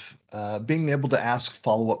of being able to ask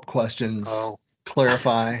follow-up questions,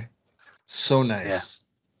 clarify. So nice.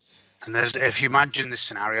 Yeah. And if you imagine this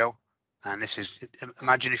scenario, and this is,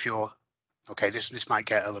 imagine if you're, okay, this might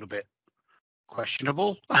get a little bit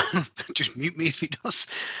questionable. Just mute me if it does.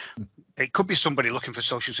 It could be somebody looking for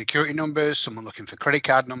social security numbers, someone looking for credit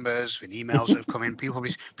card numbers, with emails that have come in, people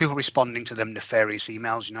responding to them nefarious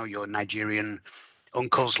emails. You know, your Nigerian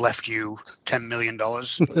uncle's left you $10 million.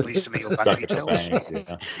 Please submit your bank details.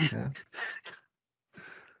 Yeah.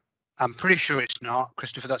 I'm pretty sure it's not,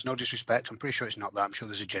 Christopher, that's no disrespect. I'm pretty sure it's not that. I'm sure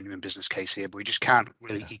there's a genuine business case here, but we just can't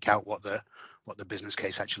really eke out what the business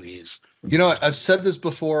case actually is. You know, I've said this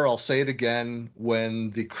before, I'll say it again. When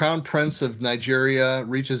the Crown Prince of Nigeria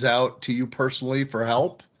reaches out to you personally for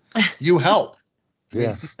help, you help.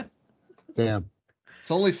 Yeah. Damn. It's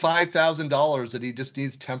only $5,000 that he just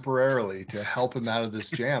needs temporarily to help him out of this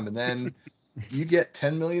jam. And then you get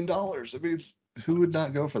 $10 million. I mean, who would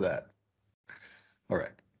not go for that? All right.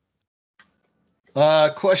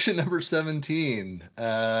 Question number 17.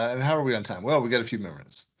 And how are we on time? Well, we got a few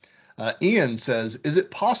minutes. Ian says, is it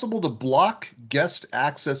possible to block guest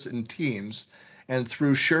access in Teams and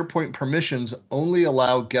through SharePoint permissions only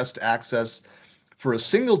allow guest access for a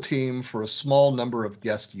single team for a small number of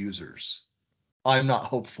guest users? I'm not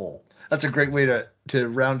hopeful. That's a great way to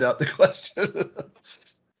round out the question.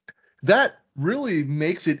 That really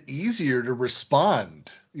makes it easier to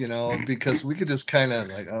respond, you know, because we could just kind of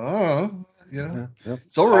like, oh, you know,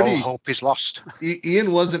 it's already, all hope is lost.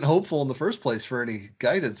 Ian wasn't hopeful in the first place for any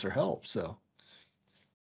guidance or help. So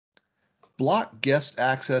block guest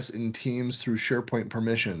access in Teams through SharePoint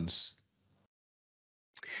permissions.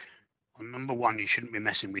 Well, number one, you shouldn't be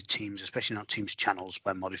messing with Teams, especially not Teams channels,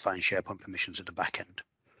 by modifying SharePoint permissions at the back end.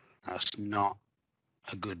 That's not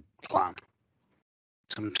a good plan.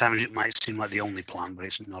 Sometimes it might seem like the only plan, but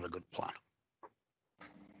it's not a good plan.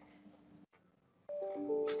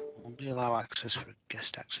 Only allow access for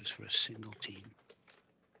guest access for a single team.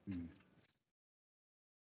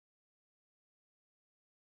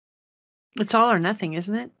 It's all or nothing,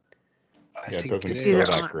 isn't it? Yeah, it doesn't it's go either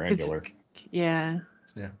that granular. Yeah.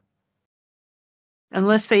 Yeah.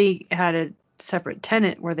 Unless they had a separate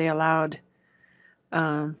tenant where they allowed,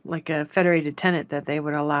 like a federated tenant that they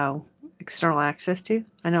would allow external access to.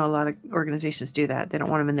 I know a lot of organizations do that. They don't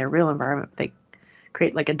want them in their real environment. They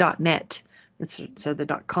create like a .net, so the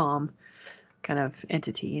 .com kind of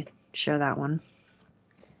entity. Show that one.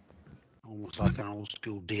 Almost like an old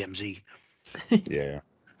school DMZ. Yeah.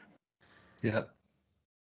 Yeah.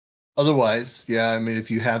 Otherwise, yeah, I mean, if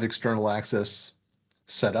you have external access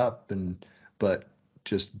set up but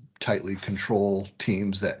just tightly control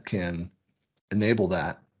teams that can enable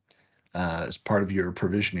that as part of your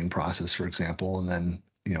provisioning process, for example, and then,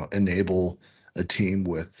 you know, enable a team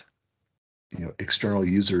with, you know, external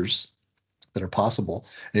users that are possible.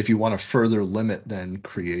 And if you want to further limit, then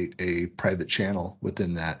create a private channel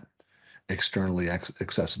within that externally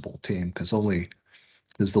accessible team, because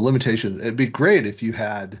the limitation. It'd be great if you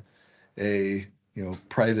had a, you know,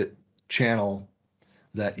 private channel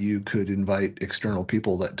that you could invite external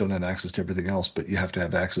people that don't have access to everything else, but you have to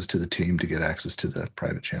have access to the team to get access to the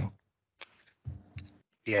private channel.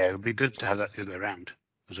 Yeah, it would be good to have that the other way around,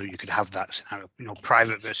 so you could have that scenario, you know,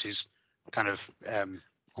 private versus kind of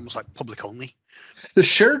almost like public only. The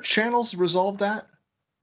shared channels resolve that.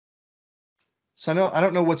 So I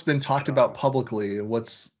don't know what's been talked about publicly and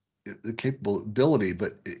what's the capability,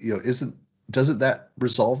 but, you know, doesn't that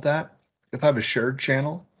resolve that? If I have a shared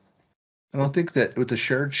channel, I don't think that with the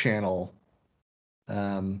shared channel,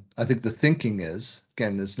 I think the thinking is,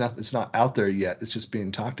 again, it's not out there yet. It's just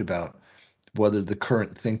being talked about, whether the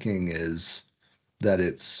current thinking is that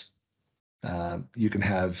it's, you can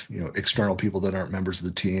have, you know, external people that aren't members of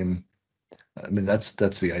the team. I mean, that's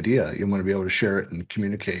the idea. You want to be able to share it and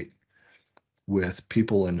communicate with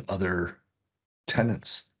people and other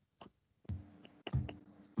tenants.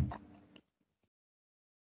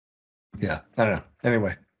 Yeah, I don't know.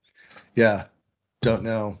 Anyway, yeah, don't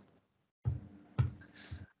know.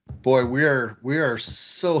 Boy, we are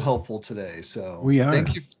so helpful today. So We are.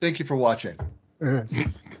 Thank you for watching. Yeah.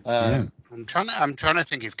 I'm trying to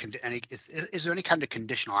think is there any kind of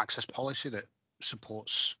conditional access policy that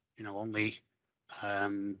supports, you know, only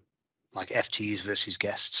like FTs versus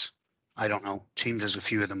guests? I don't know. Teams, there's a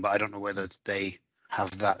few of them, but I don't know whether they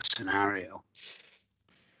have that scenario.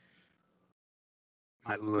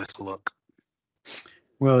 Might be worth a look.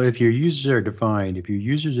 Well, if your users are defined, if your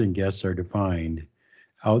users and guests are defined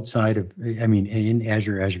outside of, I mean, in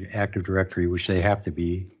Azure Active Directory, which they have to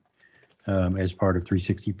be as part of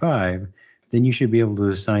 365, then you should be able to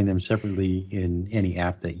assign them separately in any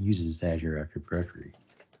app that uses Azure Active Directory.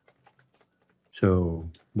 So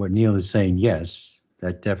what Neil is saying, yes,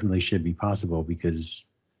 that definitely should be possible because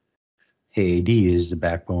AAD is the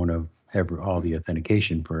backbone of all the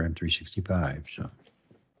authentication for M365. So.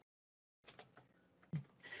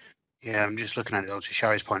 Yeah, I'm just looking at it. To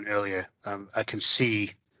Shari's point earlier, I can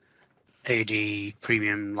see AD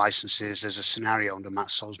premium licenses. There's a scenario under Matt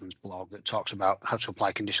Salzman's blog that talks about how to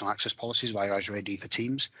apply conditional access policies via Azure AD for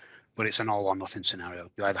Teams, but it's an all or nothing scenario.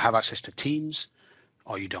 You either have access to Teams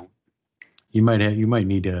or you don't. You might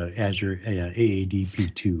need a Azure AAD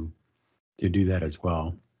P2 to do that as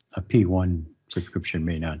well. A P1 subscription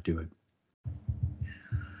may not do it.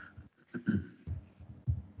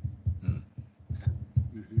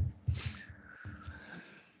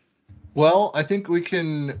 Well, I think we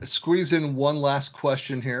can squeeze in one last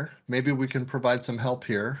question here. Maybe we can provide some help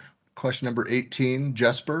here. Question number 18,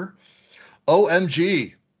 Jesper.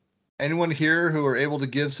 OMG, anyone here who are able to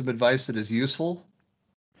give some advice that is useful?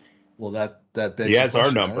 Well, that begs he has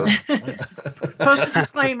our number. Post a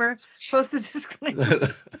disclaimer. Post a disclaimer.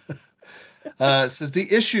 Says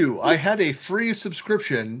the issue, I had a free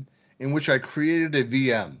subscription in which I created a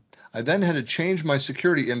VM. I then had to change my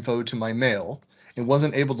security info to my mail and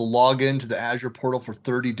wasn't able to log into the Azure portal for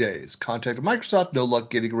 30 days. Contacted Microsoft, no luck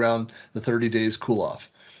getting around the 30 days cool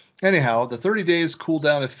off. Anyhow, the 30 days cool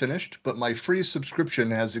down have finished, but my free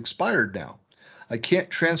subscription has expired now. I can't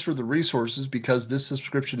transfer the resources because this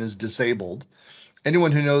subscription is disabled.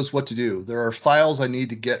 Anyone who knows what to do? There are files I need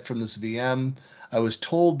to get from this VM. I was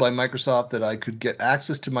told by Microsoft that I could get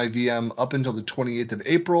access to my VM up until the 28th of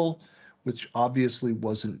April, which obviously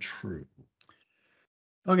wasn't true.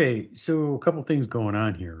 Okay, so a couple things going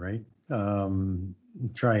on here, right?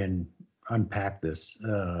 Try and unpack this.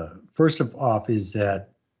 First of all is that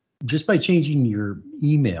just by changing your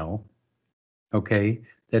email, okay,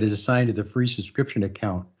 that is assigned to the free subscription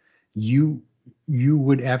account, you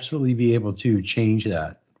would absolutely be able to change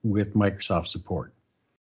that with Microsoft support.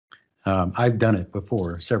 I've done it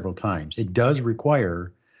before several times. It does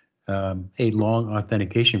require a long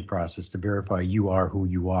authentication process to verify you are who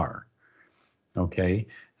you are. Okay,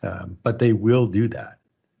 but they will do that.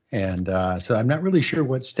 And so I'm not really sure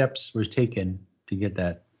what steps were taken to get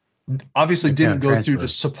that. Obviously didn't go through the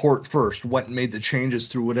support first, went and made the changes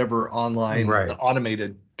through whatever online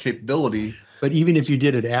automated capability. But even if you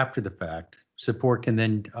did it after the fact, support can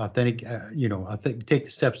then take the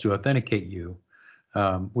steps to authenticate you,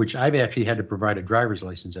 which I've actually had to provide a driver's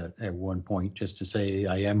license at one point just to say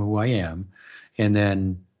I am who I am. And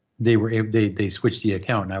then they switched the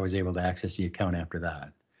account and I was able to access the account after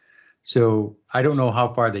that. So I don't know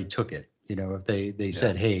how far they took it. If they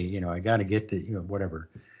said, hey, I got to get to, whatever.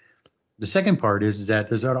 The second part is that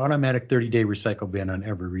there's an automatic 30-day recycle bin on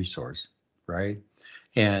every resource, right?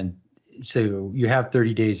 And so you have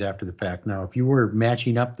 30 days after the fact. Now, if you were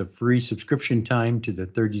matching up the free subscription time to the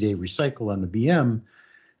 30-day recycle on the VM,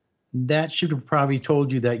 that should have probably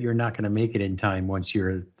told you that you're not going to make it in time once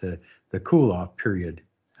the cool-off period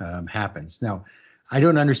happens. Now, I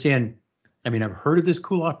don't understand. I mean, I've heard of this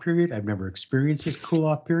cool-off period. I've never experienced this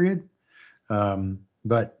cool-off period,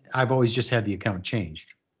 but I've always just had the account changed.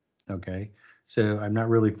 Okay, so I'm not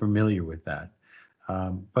really familiar with that.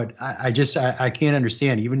 But I can't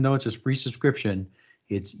understand, even though it's a free subscription,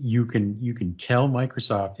 you can tell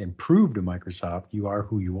Microsoft and prove to Microsoft you are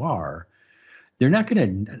who you are. They're not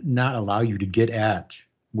going to not allow you to get at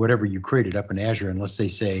whatever you created up in Azure unless they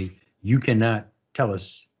say you cannot tell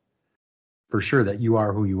us for sure that you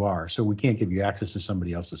are who you are. So we can't give you access to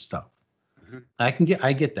somebody else's stuff. Mm-hmm.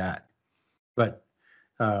 I get that, but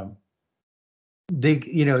the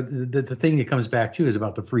thing that comes back to is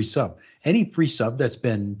about the free sub. Any free sub that's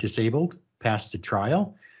been disabled past the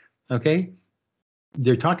trial, okay,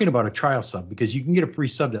 they're talking about a trial sub because you can get a free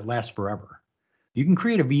sub that lasts forever. You can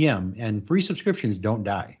create a VM and free subscriptions don't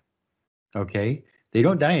die, okay? They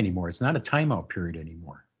don't die anymore. It's not a timeout period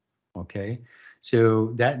anymore, okay? So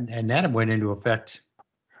that went into effect,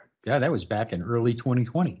 that was back in early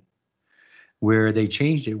 2020. Where they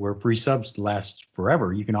changed it, where free subs last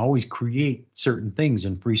forever. You can always create certain things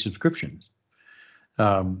in free subscriptions.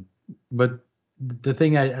 But the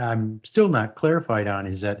thing I'm still not clarified on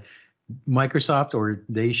is that Microsoft, or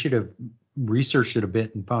they should have researched it a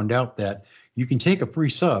bit and found out that you can take a free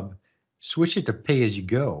sub, switch it to pay as you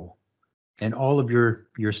go, and all of your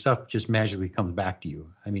stuff just magically comes back to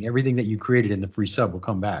you. I mean, everything that you created in the free sub will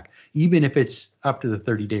come back, even if it's up to the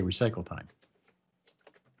 30-day recycle time.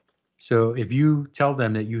 So if you tell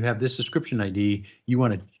them that you have this subscription ID, you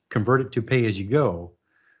want to convert it to pay as you go,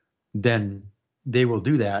 then they will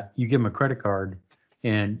do that. You give them a credit card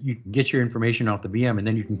and you can get your information off the VM, and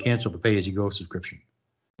then you can cancel the pay as you go subscription.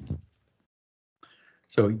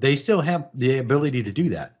 So they still have the ability to do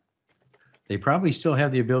that. They probably still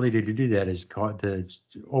have the ability to do that, is to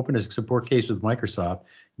open a support case with Microsoft,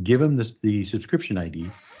 give them the subscription ID,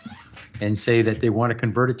 and say that they want to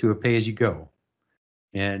convert it to a pay as you go.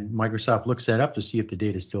 And Microsoft looks that up to see if the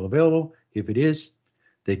data is still available. If it is,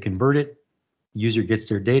 they convert it. User gets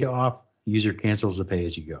their data off. User cancels the pay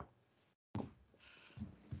as you go.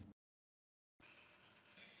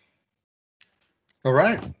 All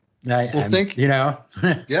right. Well, thank you.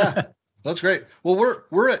 Yeah, that's great. Well,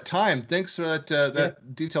 we're at time. Thanks for that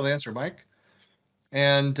detailed answer, Mike.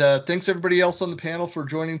 And thanks everybody else on the panel for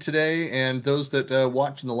joining today, and those that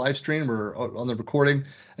watch in the live stream or on the recording.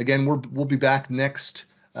 Again, we'll be back next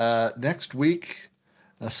week.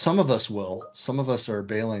 Some of us will. Some of us are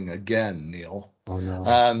bailing again, Neil. Oh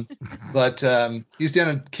no. But he's down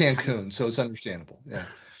in Cancun, so it's understandable. Yeah.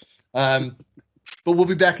 But we'll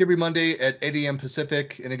be back every Monday at 8 a.m.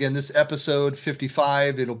 Pacific. And again, this episode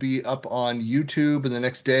 55, it'll be up on YouTube in the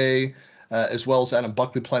next day, as well as on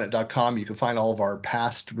buckleyplanet.com. You can find all of our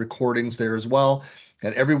past recordings there as well.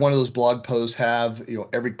 And every one of those blog posts have,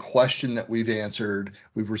 every question that we've answered,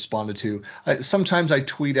 we've responded to. Sometimes I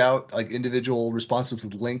tweet out like individual responses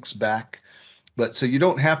with links back. But so you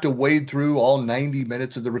don't have to wade through all 90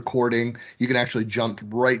 minutes of the recording. You can actually jump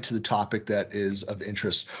right to the topic that is of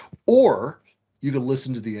interest. Or you can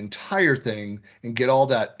listen to the entire thing and get all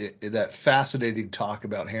that fascinating talk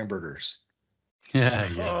about hamburgers. Yeah.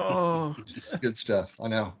 Oh, Just good stuff. I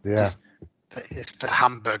know. Yeah. It's the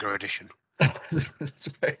hamburger edition. That's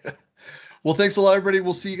right. Well, thanks a lot, everybody.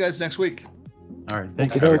 We'll see you guys next week. All right.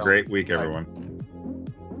 Thank you. Have a great week, everyone.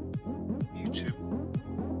 You too.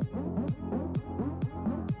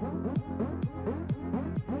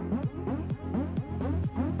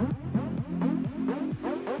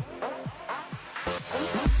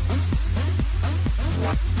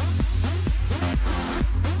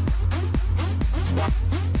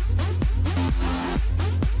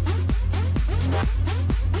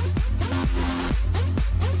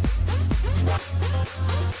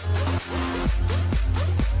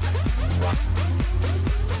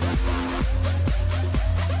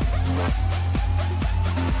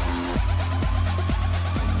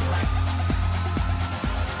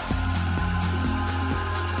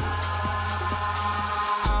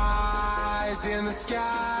 In the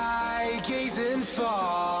sky, gazing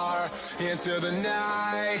far into the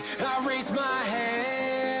night, I raise my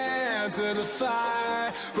hand to the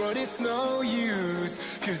fire, but it's no use,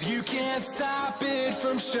 'cause you can't stop it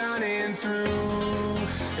from shining through.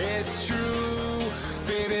 It's true,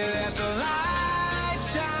 baby, let the light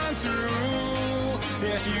shine through.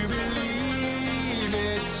 If you believe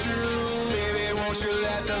it's true, baby, won't you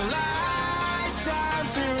let the light shine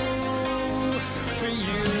through for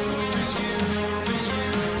you?